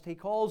Christ. He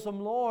calls Him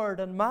Lord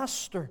and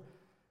Master.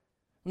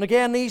 And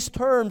again, these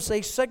terms,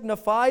 they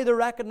signify the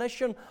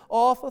recognition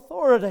of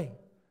authority.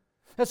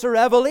 It's a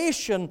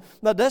revelation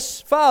that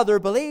this Father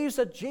believes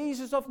that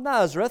Jesus of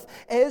Nazareth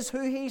is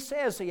who He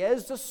says He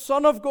is, the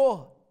Son of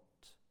God,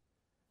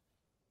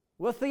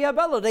 with the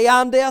ability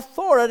and the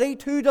authority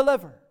to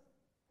deliver.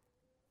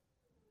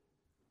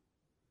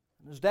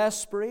 In His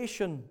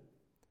desperation,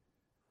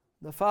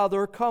 the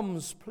Father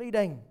comes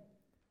pleading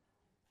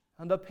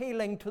and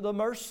appealing to the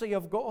mercy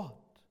of God,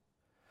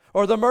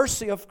 or the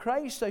mercy of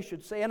Christ, I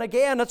should say. And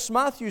again, it's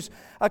Matthew's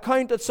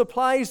account that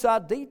supplies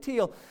that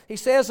detail. He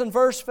says in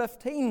verse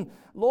 15,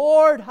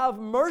 Lord, have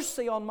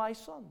mercy on my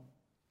son.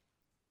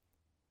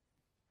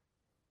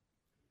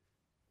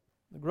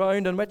 The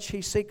ground on which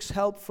he seeks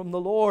help from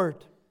the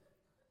Lord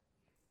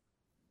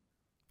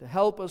to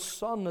help his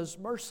son is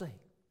mercy.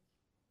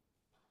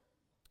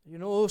 You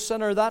know,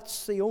 sinner,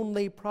 that's the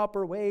only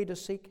proper way to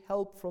seek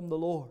help from the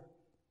Lord.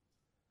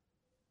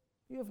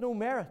 You have no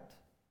merit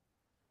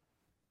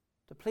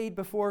to plead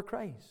before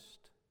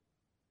Christ.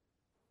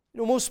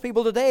 You know, most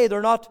people today,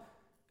 they're not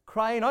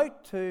crying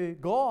out to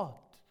God,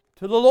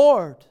 to the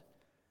Lord,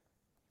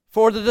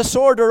 for the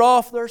disorder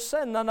of their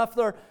sin. And if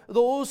they're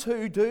those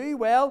who do,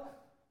 well,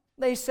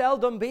 they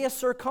seldom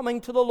base their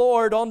coming to the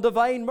Lord on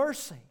divine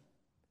mercy.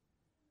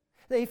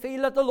 They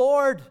feel that the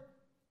Lord,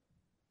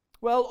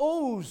 well,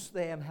 owes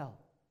them help.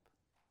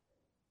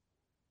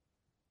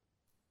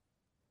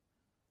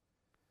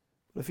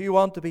 But if you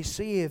want to be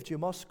saved, you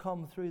must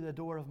come through the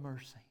door of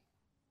mercy.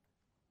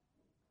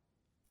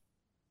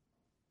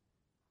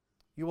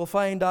 You will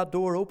find that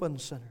door open,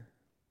 sinner.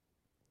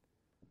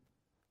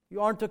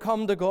 You aren't to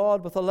come to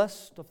God with a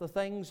list of the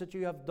things that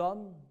you have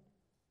done.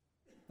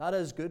 That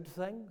is, good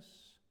things,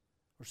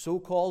 or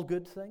so-called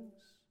good things.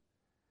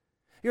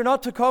 You're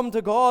not to come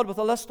to God with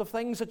a list of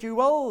things that you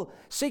will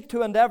seek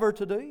to endeavor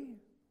to do.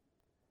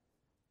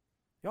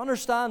 You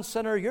understand,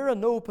 sinner, you're in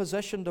no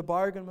position to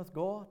bargain with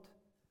God.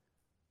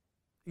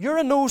 You're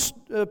in no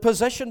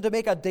position to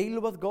make a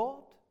deal with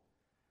God,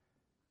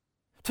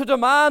 to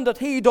demand that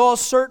He does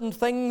certain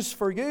things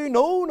for you.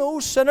 No,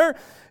 sinner.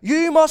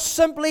 You must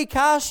simply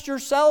cast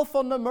yourself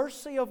on the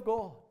mercy of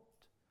God,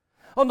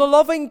 on the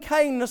loving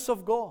kindness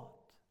of God,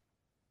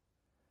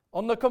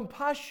 on the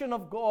compassion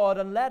of God,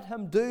 and let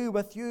Him do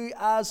with you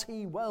as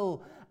He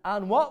will.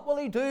 And what will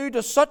He do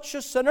to such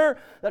a sinner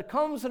that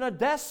comes in a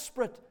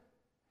desperate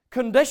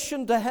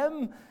condition to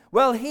Him?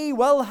 Well, He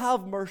will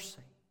have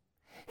mercy.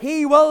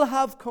 He will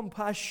have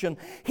compassion.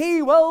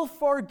 He will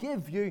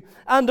forgive you.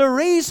 And the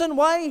reason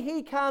why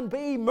He can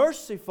be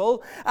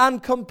merciful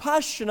and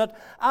compassionate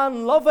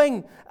and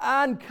loving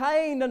and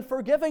kind and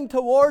forgiving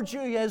towards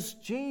you is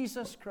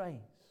Jesus Christ.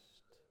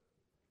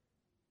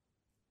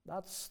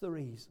 That's the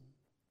reason.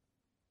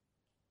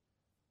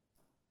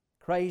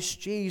 Christ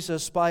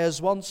Jesus, by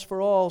His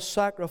once-for-all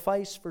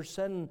sacrifice for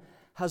sin,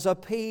 has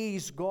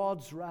appeased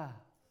God's wrath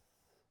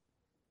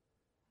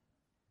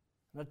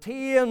and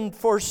attained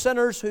for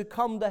sinners who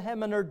come to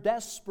Him in their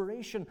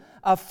desperation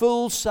a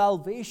full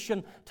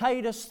salvation.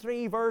 Titus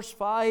 3 verse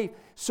 5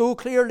 so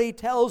clearly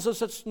tells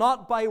us it's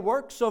not by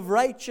works of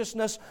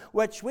righteousness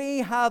which we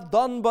have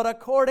done, but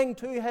according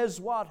to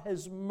His what?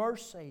 His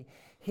mercy.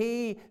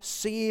 He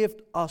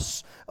saved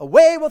us.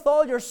 Away with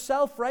all your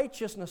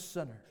self-righteousness,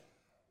 sinner.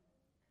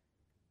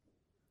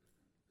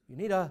 You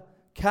need to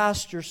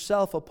cast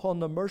yourself upon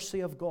the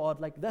mercy of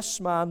God like this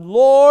man.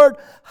 Lord,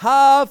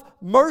 have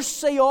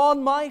mercy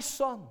on my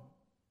son.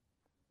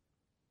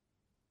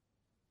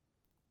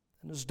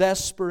 In his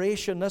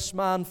desperation, this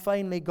man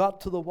finally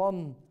got to the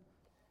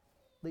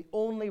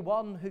only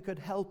one who could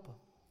help him.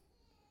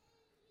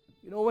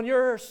 You know, when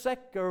you're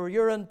sick or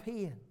you're in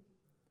pain,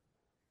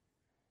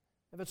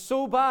 if it's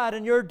so bad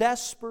in your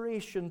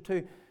desperation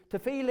to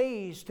feel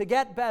ease, to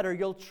get better,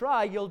 you'll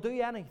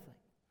do anything.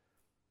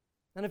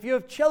 And if you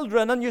have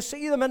children and you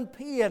see them in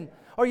pain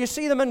or you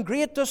see them in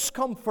great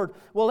discomfort,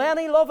 well,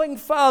 any loving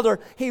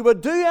father, he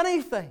would do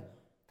anything.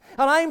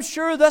 And I'm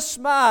sure this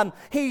man,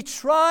 he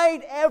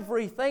tried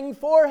everything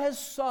for his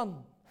son.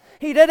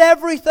 He did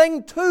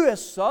everything to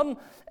his son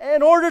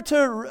in order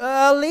to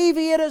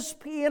alleviate his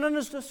pain and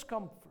his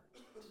discomfort.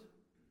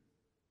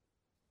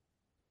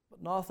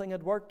 But nothing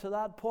had worked to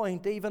that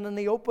point. Even in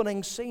the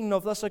opening scene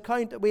of this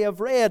account that we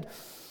have read,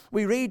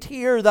 We read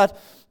here that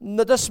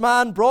this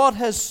man brought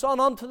his son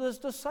unto his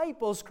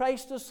disciples,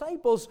 Christ's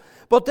disciples,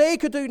 but they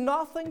could do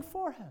nothing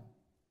for him.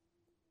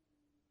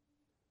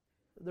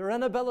 Their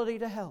inability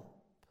to help.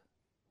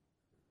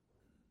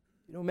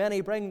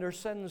 Many bring their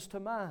sins to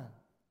man.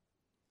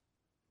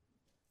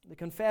 They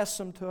confess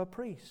them to a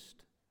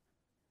priest.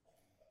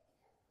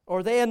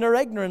 Or they, in their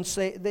ignorance,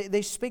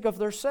 they speak of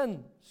their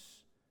sins,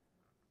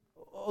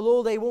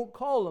 although they won't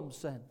call them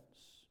sins.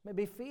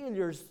 Maybe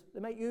failures, they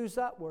might use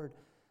that word.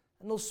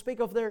 And they'll speak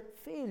of their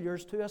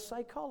failures to a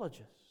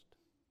psychologist.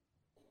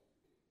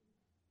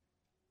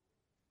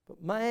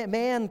 But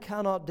man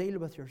cannot deal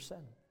with your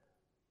sin.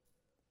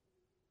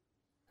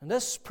 And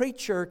this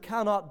preacher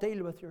cannot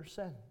deal with your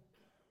sin.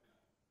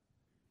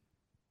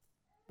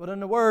 But in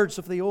the words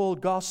of the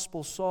old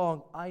gospel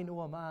song, I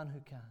know a man who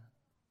can.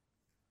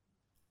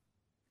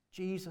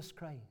 Jesus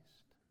Christ,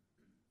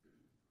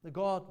 the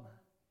God-man.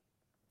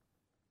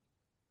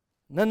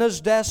 And in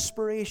his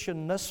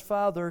desperation, this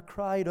father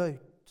cried out.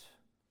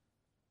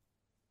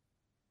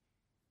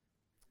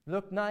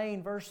 Luke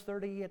 9, verse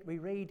 38, we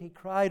read, he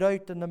cried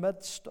out in the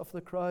midst of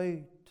the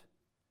crowd,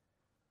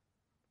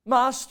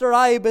 Master,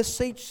 I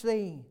beseech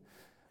thee,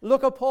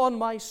 look upon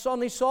my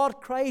son. He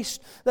sought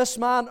Christ, this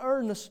man,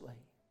 earnestly.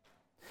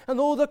 And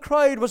though the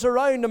crowd was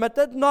around him, it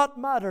did not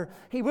matter.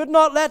 He would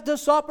not let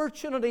this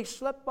opportunity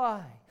slip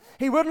by.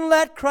 He wouldn't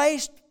let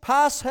Christ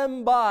pass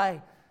him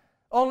by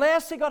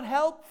unless he got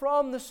help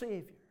from the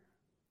Savior.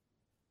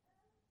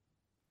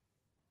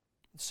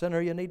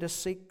 Sinner, you need to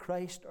seek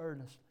Christ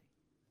earnestly.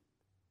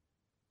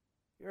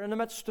 You're in the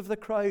midst of the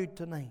crowd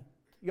tonight.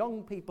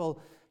 Young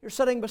people, you're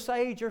sitting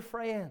beside your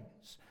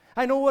friends.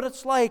 I know what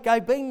it's like.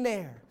 I've been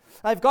there.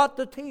 I've got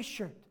the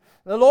t-shirt.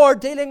 The Lord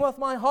dealing with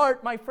my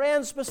heart, my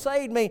friends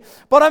beside me.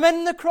 But I'm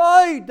in the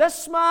crowd.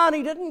 This man,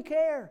 he didn't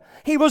care.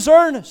 He was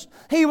earnest.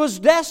 He was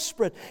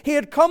desperate. He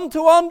had come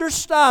to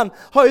understand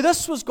how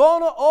this was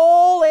going to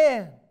all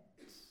end.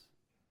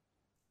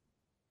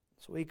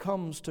 So he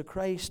comes to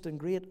Christ in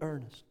great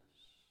earnestness.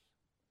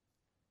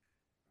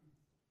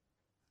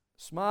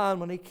 This man,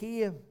 when he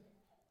came,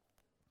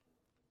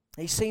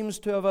 he seems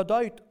to have a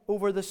doubt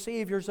over the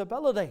Savior's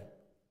ability,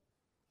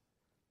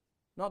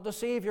 not the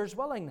Savior's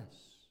willingness.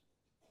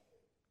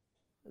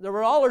 There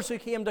were others who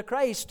came to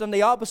Christ, and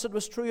the opposite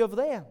was true of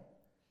them.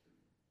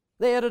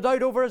 They had a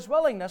doubt over his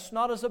willingness,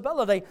 not his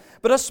ability.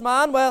 But this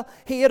man, well,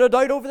 he had a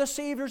doubt over the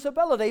Savior's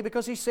ability,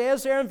 because he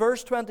says there in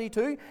verse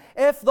 22,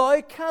 If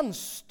thou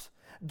canst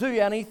do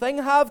anything,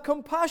 have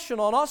compassion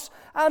on us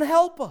and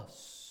help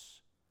us.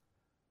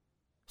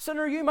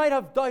 Sinner, you might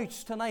have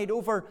doubts tonight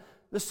over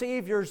the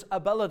Savior's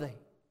ability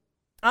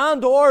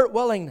and or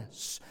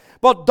willingness.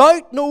 But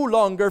doubt no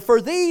longer,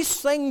 for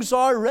these things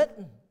are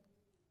written,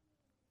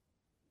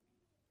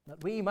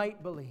 that we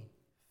might believe.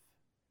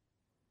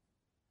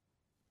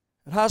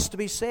 It has to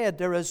be said,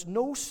 there is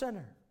no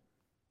sinner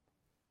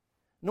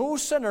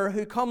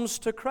who comes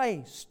to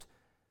Christ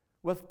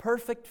with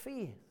perfect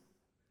faith,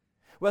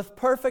 with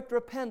perfect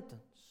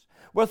repentance,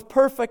 with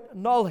perfect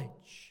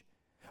knowledge,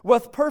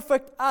 with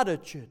perfect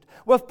attitude,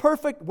 with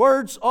perfect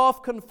words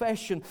of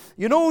confession.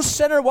 You know,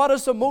 sinner, what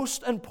is the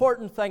most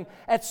important thing?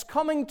 It's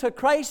coming to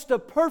Christ, the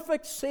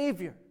perfect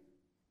Savior.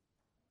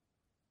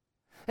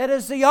 It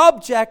is the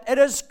object. It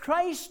is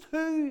Christ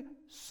who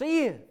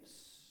saves.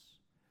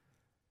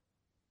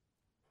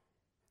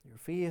 Your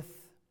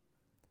faith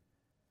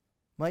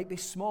might be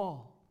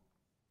small.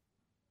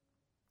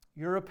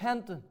 Your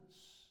repentance,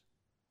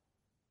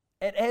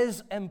 it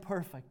is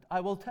imperfect.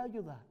 I will tell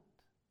you that.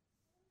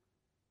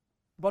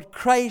 But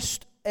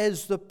Christ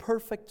is the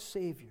perfect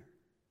Savior.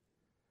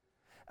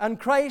 And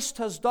Christ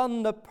has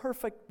done the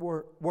perfect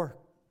work.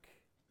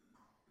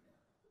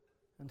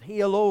 And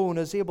He alone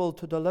is able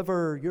to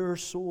deliver your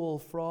soul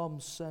from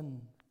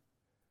sin,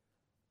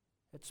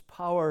 its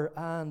power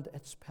and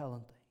its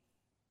penalty.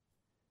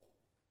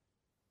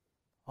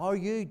 Are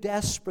you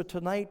desperate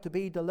tonight to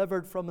be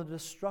delivered from the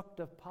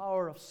destructive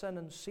power of sin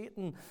and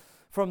Satan,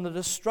 from the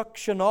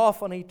destruction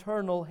of an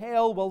eternal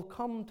hell? Well,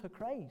 come to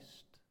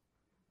Christ.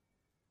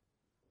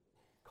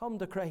 Come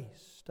to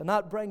Christ. And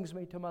that brings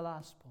me to my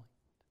last point.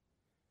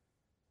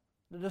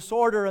 The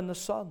disorder in the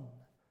son.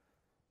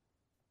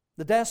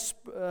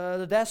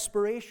 The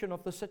desperation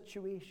of the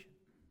situation.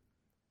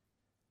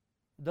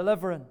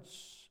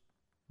 Deliverance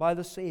by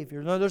the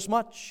Savior. Now, there's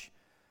much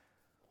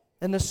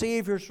in the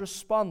Savior's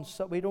response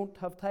that we don't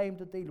have time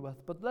to deal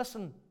with. But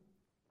listen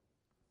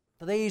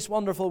to these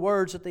wonderful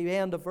words at the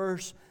end of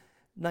verse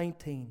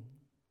 19.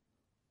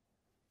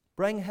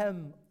 Bring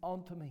him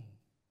unto me.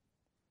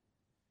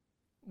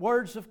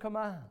 Words of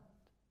command.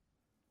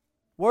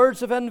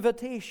 Words of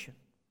invitation.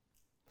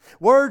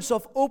 Words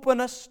of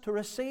openness to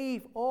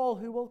receive all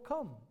who will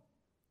come.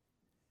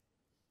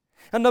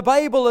 And the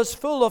Bible is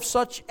full of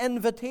such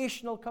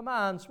invitational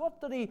commands.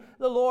 What did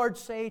the Lord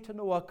say to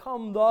Noah?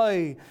 Come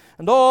thou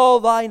and all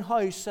thine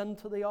house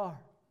into the ark.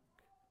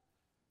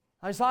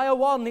 Isaiah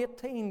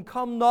 1:18,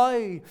 come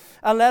now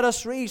and let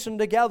us reason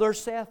together,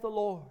 saith the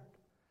Lord.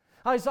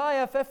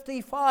 Isaiah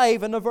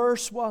 55 in the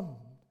verse 1,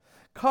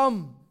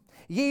 come,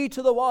 ye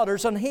to the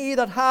waters, and he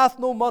that hath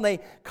no money,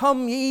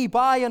 come ye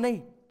buy and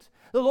eat.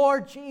 The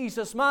Lord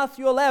Jesus,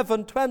 Matthew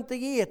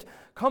 11:28,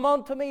 come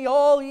unto me,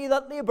 all ye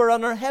that labor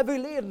and are heavy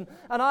laden,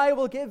 and I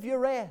will give you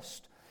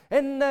rest.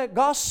 In the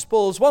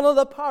Gospels, one of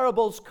the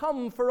parables,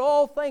 come for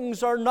all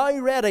things are now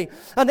ready.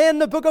 And then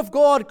the book of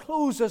God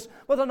closes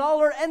with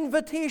another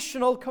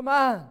invitational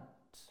command.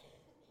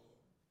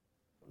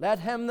 Let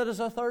him that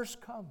is athirst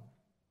come.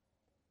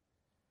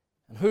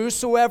 And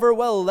whosoever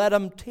will, let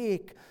him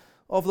take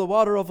of the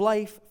water of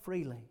life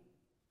freely.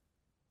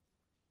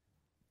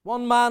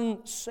 One man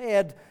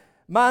said,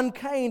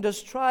 mankind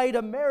has tried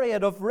a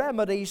myriad of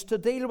remedies to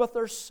deal with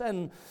their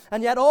sin,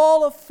 and yet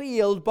all have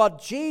failed,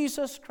 but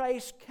Jesus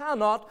Christ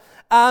cannot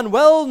and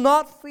will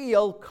not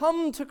fail.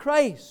 Come to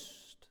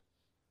Christ.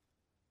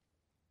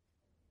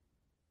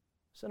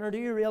 Sinner, do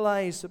you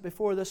realize that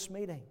before this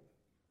meeting,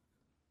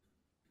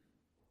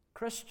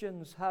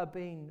 Christians have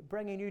been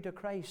bringing you to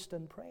Christ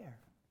in prayer?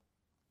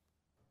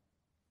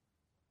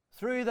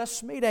 Through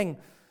this meeting,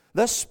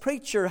 this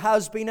preacher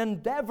has been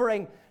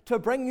endeavoring to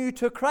bring you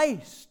to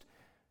Christ,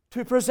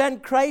 to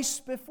present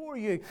Christ before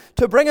you,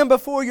 to bring Him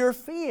before your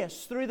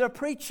face through the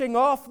preaching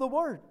of the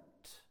Word.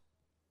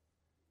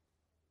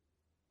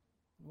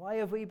 Why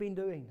have we been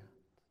doing that?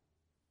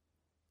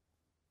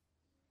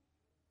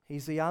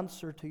 He's the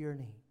answer to your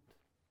need.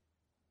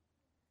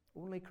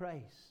 Only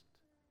Christ.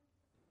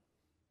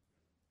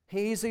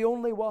 He's the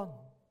only one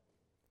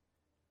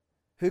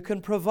who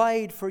can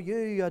provide for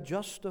you a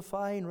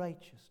justifying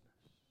righteousness.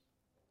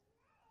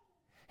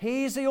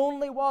 He's the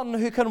only one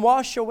who can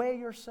wash away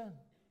your sin.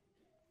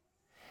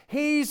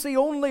 He's the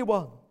only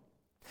one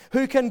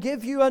who can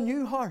give you a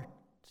new heart.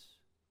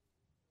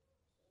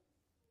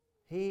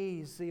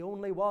 He's the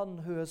only one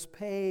who has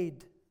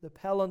paid the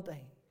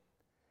penalty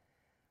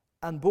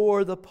and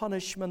bore the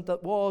punishment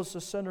that was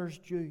the sinner's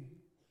due.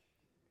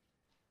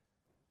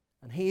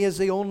 And He is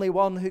the only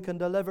one who can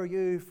deliver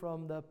you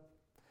from the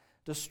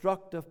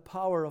destructive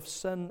power of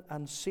sin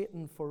and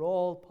Satan, for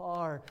all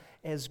power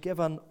is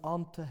given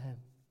unto Him.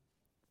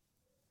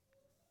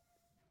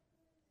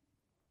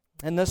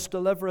 In this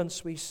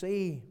deliverance we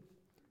see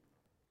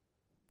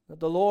that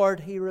the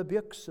Lord, He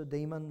rebukes the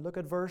demon. Look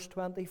at verse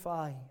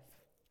 25.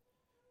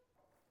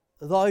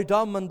 Thou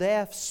dumb and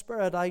deaf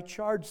spirit, I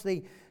charge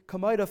thee,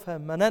 come out of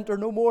him and enter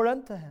no more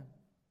into him.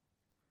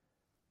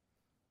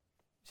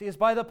 See, it's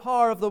by the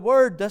power of the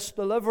Word this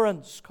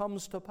deliverance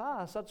comes to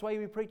pass. That's why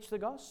we preach the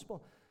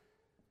gospel.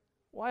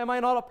 Why am I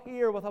not up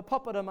here with a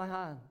puppet in my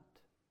hand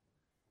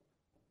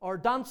or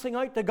dancing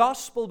out the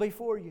gospel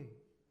before you?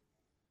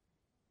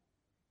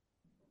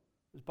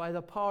 It's by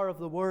the power of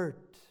the Word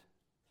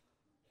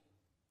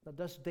that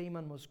this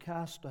demon was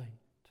cast out.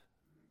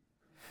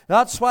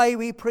 That's why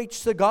we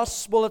preach the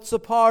gospel. It's the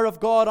power of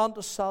God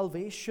unto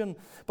salvation.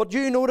 But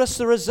you notice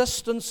the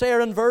resistance there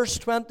in verse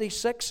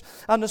 26.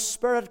 And the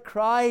spirit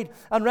cried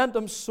and rent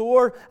him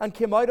sore and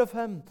came out of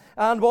him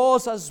and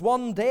was as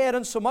one dead,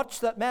 insomuch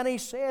that many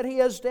said, He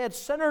is dead.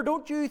 Sinner,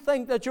 don't you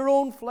think that your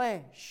own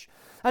flesh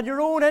and your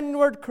own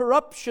inward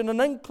corruption and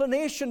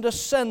inclination to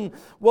sin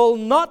will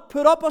not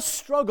put up a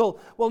struggle,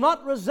 will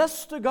not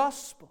resist the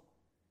gospel?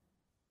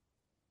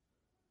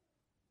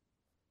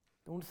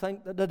 Don't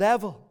think that the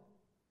devil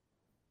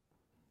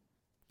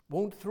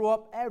won't throw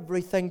up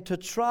everything to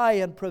try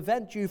and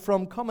prevent you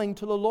from coming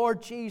to the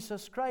Lord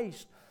Jesus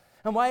Christ.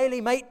 And while he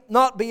might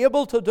not be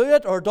able to do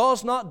it or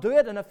does not do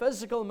it in a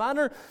physical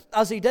manner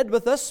as he did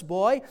with this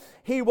boy,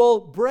 he will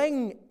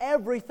bring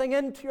everything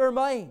into your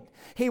mind.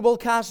 He will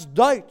cast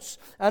doubts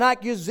and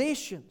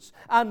accusations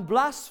and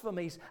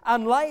blasphemies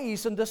and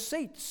lies and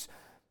deceits.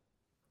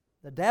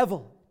 The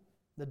devil,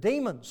 the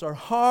demons are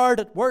hard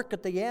at work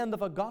at the end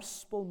of a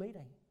gospel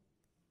meeting.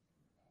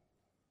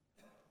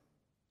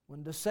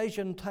 When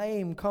decision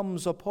time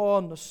comes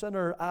upon the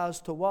sinner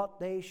as to what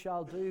they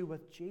shall do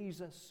with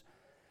Jesus,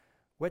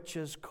 which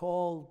is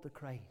called the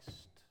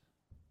Christ.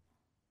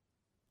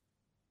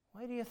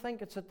 Why do you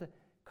think it's at the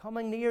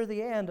coming near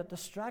the end that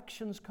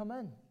distractions come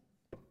in?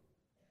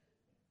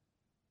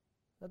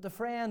 That the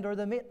friend or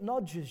the mate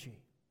nudges you,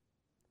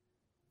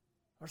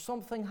 or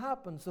something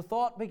happens, the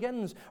thought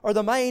begins, or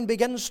the mind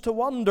begins to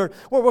wonder,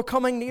 well, we're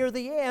coming near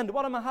the end.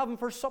 What am I having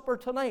for supper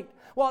tonight?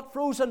 What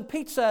frozen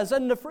pizza is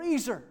in the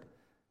freezer?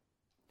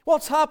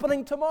 What's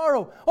happening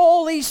tomorrow?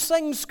 All these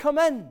things come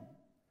in.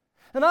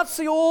 And that's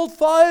the old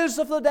fowls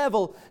of the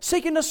devil,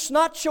 seeking to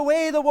snatch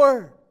away the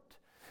Word,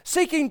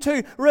 seeking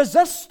to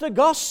resist the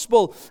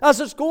gospel as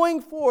it's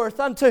going forth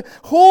and to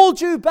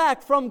hold you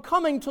back from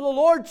coming to the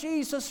Lord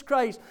Jesus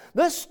Christ.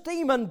 This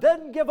demon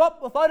didn't give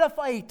up without a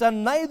fight,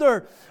 and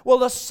neither will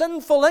the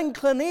sinful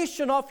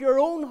inclination of your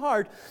own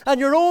heart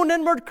and your own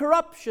inward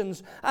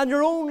corruptions and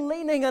your own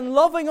leaning and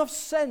loving of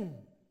sin.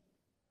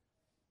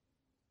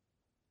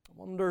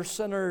 I wonder,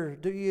 sinner,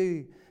 do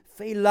you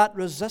feel that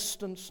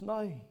resistance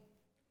now?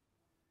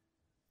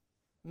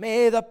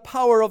 May the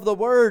power of the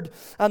Word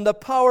and the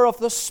power of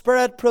the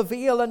Spirit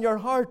prevail in your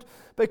heart,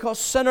 because,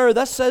 sinner,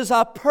 this is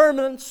a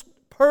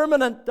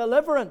permanent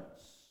deliverance.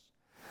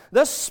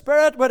 This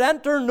spirit would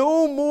enter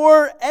no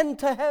more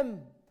into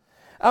him.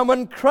 And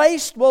when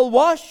Christ will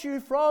wash you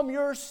from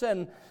your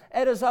sin,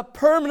 it is a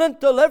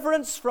permanent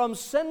deliverance from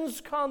sin's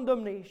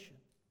condemnation.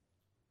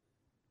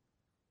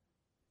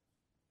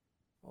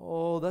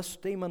 Oh, this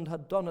demon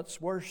had done its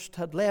worst,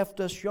 had left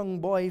this young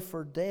boy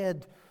for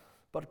dead.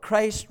 But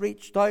Christ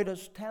reached out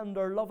His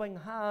tender, loving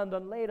hand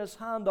and laid His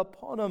hand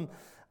upon him,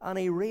 and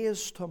He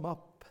raised him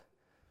up.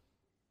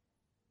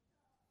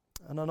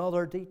 And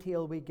another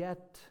detail we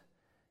get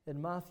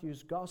in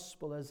Matthew's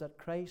Gospel is that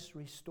Christ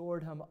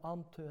restored him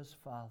unto his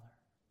Father.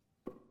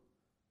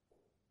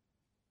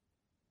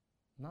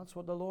 And that's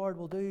what the Lord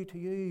will do to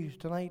you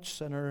tonight,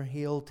 sinner.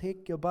 He'll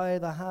take you by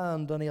the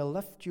hand and He'll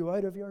lift you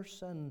out of your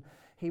sin.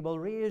 He will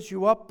raise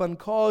you up and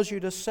cause you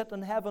to sit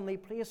in heavenly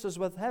places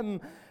with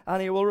Him,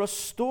 and He will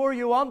restore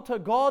you unto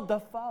God the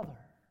Father.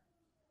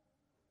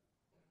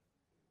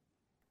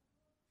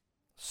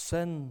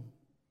 Sin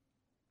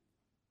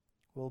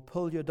will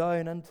pull you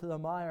down into the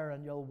mire,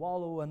 and you'll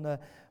wallow in the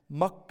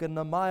muck and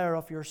the mire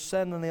of your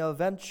sin, and it'll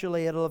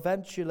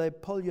eventually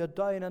pull you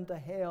down into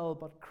hell.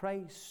 But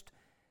Christ,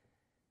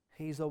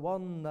 He's the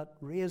one that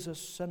raises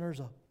sinners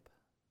up.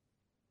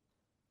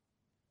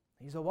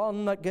 He's the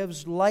one that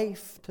gives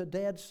life to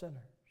dead sinners.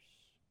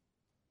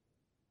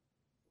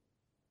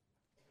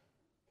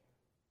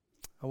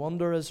 I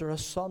wonder, is there a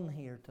son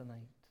here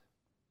tonight?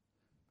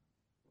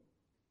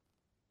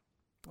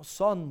 A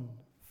son.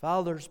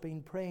 Father's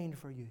been praying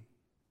for you.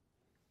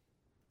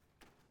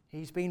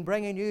 He's been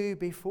bringing you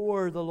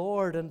before the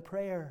Lord in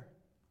prayer.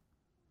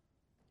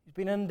 He's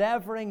been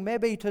endeavoring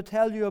maybe to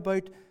tell you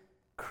about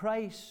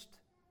Christ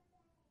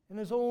in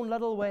His own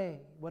little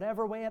way,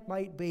 whatever way it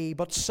might be.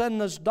 But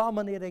sin is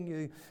dominating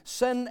you.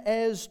 Sin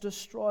is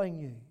destroying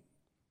you.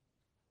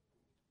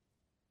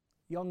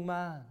 Young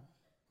man,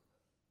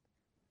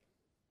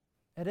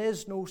 it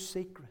is no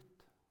secret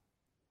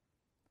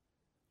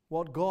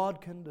what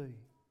God can do.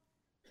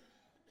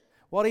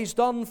 What He's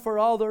done for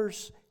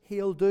others,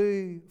 He'll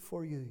do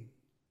for you.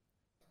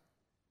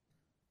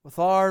 With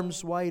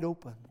arms wide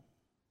open,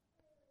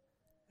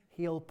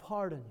 He'll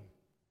pardon you.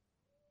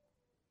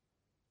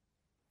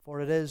 For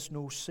it is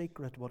no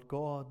secret what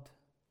God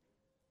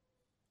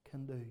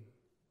can do.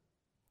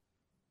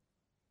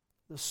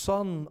 The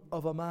Son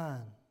of a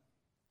Man,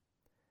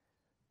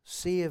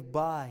 saved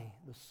by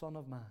the Son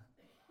of Man.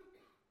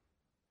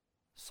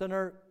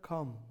 Sinner,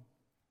 come.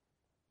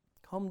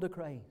 Come to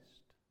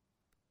Christ.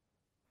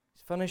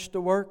 He's finished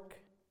the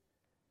work.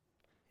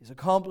 He's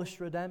accomplished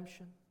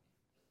redemption.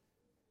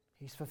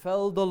 He's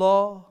fulfilled the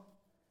law.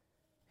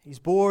 He's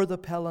bore the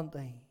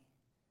penalty.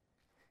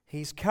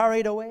 He's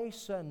carried away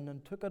sin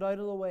and took it out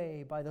of the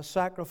way by the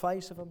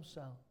sacrifice of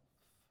Himself.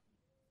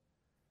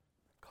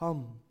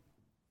 Come.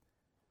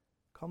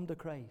 Come to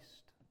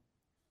Christ.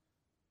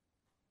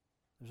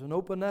 There's an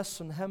openness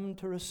in Him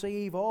to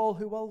receive all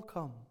who will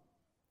come.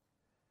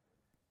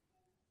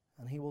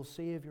 And He will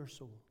save your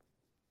soul.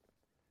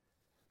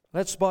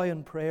 Let's bow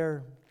in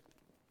prayer.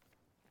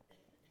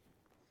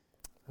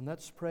 And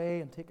let's pray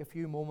and take a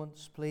few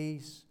moments,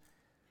 please.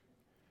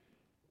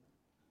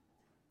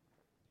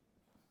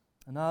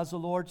 And as the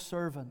Lord's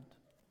servant,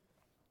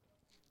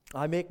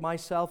 I make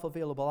myself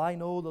available. I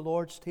know the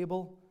Lord's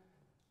table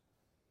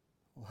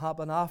will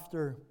happen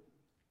after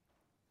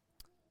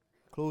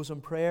close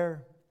in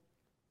prayer,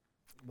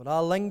 but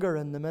I'll linger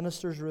in the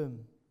minister's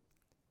room.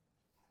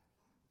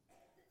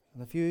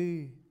 And if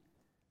you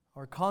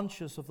are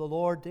conscious of the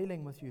Lord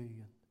dealing with you,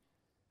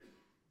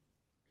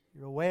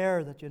 you're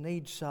aware that you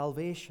need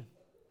salvation,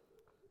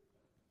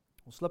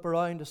 we'll slip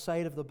around the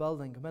side of the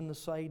building, come in the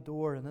side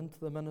door and into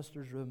the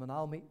minister's room, and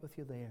I'll meet with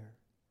you there.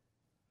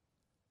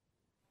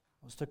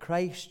 It's to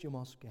Christ you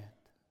must get.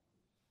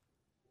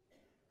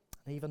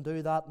 And even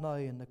do that now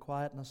in the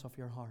quietness of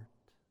your heart.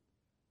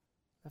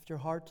 Lift your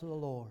heart to the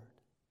Lord.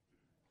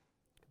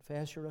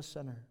 Confess you're a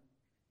sinner.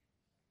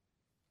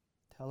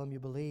 Tell Him you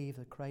believe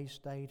that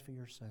Christ died for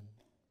your sin,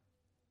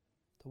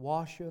 to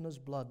wash you in His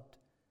blood,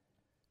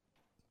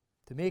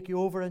 to make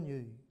you over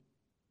anew,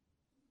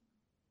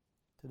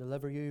 to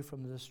deliver you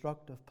from the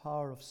destructive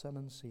power of sin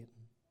and Satan.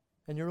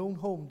 In your own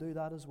home, do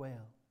that as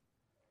well.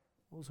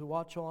 Those who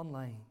watch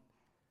online,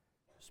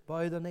 just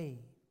bow the knee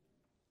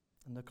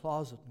in the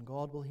closet, and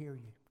God will hear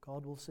you.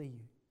 God will see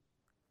you.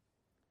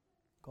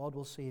 God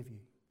will save you.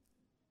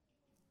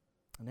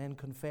 And then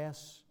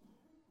confess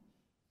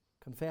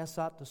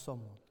that to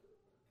someone.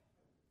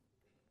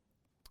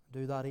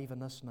 Do that even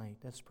this night.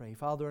 Let's pray.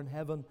 Father in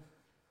heaven,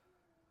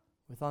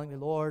 we thank Thee,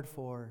 Lord,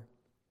 for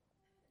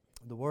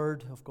the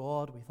Word of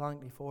God. We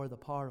thank Thee for the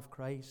power of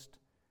Christ.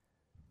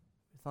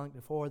 We thank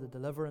Thee for the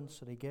deliverance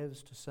that He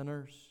gives to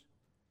sinners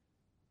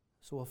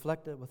so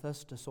afflicted with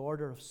this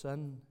disorder of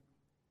sin.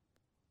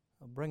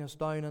 And bring us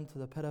down into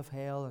the pit of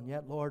hell. And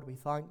yet, Lord, we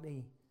thank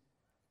Thee.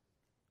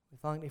 We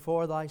thank Thee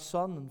for Thy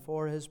Son and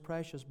for His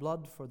precious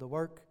blood, for the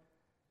work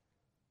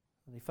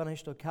that He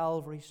finished on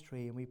Calvary's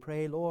tree. And we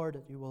pray, Lord,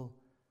 that You will,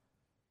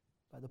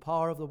 by the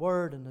power of the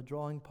Word and the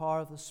drawing power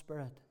of the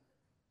Spirit,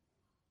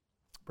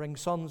 bring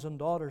sons and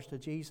daughters to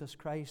Jesus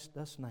Christ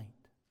this night.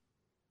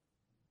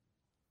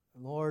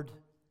 And Lord,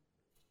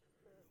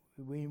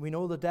 We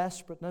know the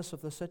desperateness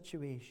of the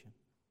situation.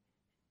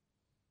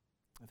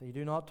 If they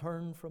do not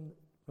turn from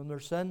their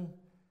sin,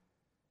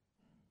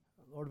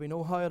 Lord, we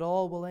know how it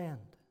all will end.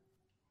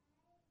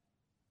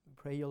 We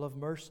pray you'll have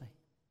mercy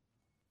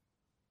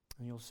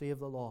and you'll save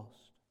the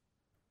lost.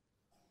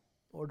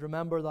 Lord,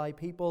 remember thy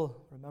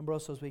people. Remember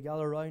us as we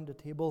gather around the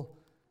table.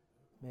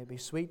 May it be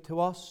sweet to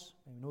us.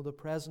 May we know the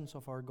presence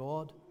of our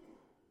God.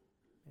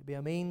 May it be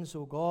a means,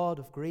 O God,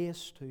 of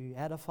grace to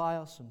edify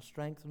us and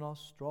strengthen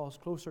us, draw us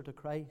closer to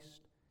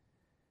Christ.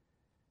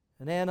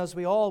 And then as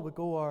we all would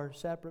go our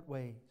separate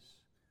ways,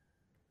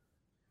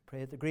 pray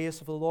that the grace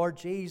of the Lord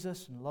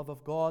Jesus and the love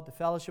of God, the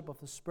fellowship of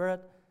the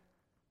Spirit,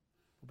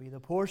 will be the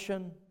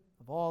portion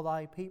of all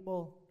thy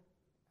people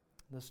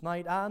this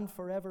night and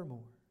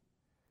forevermore.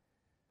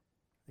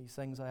 These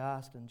things I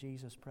ask in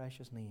Jesus'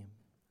 precious name.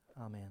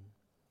 Amen.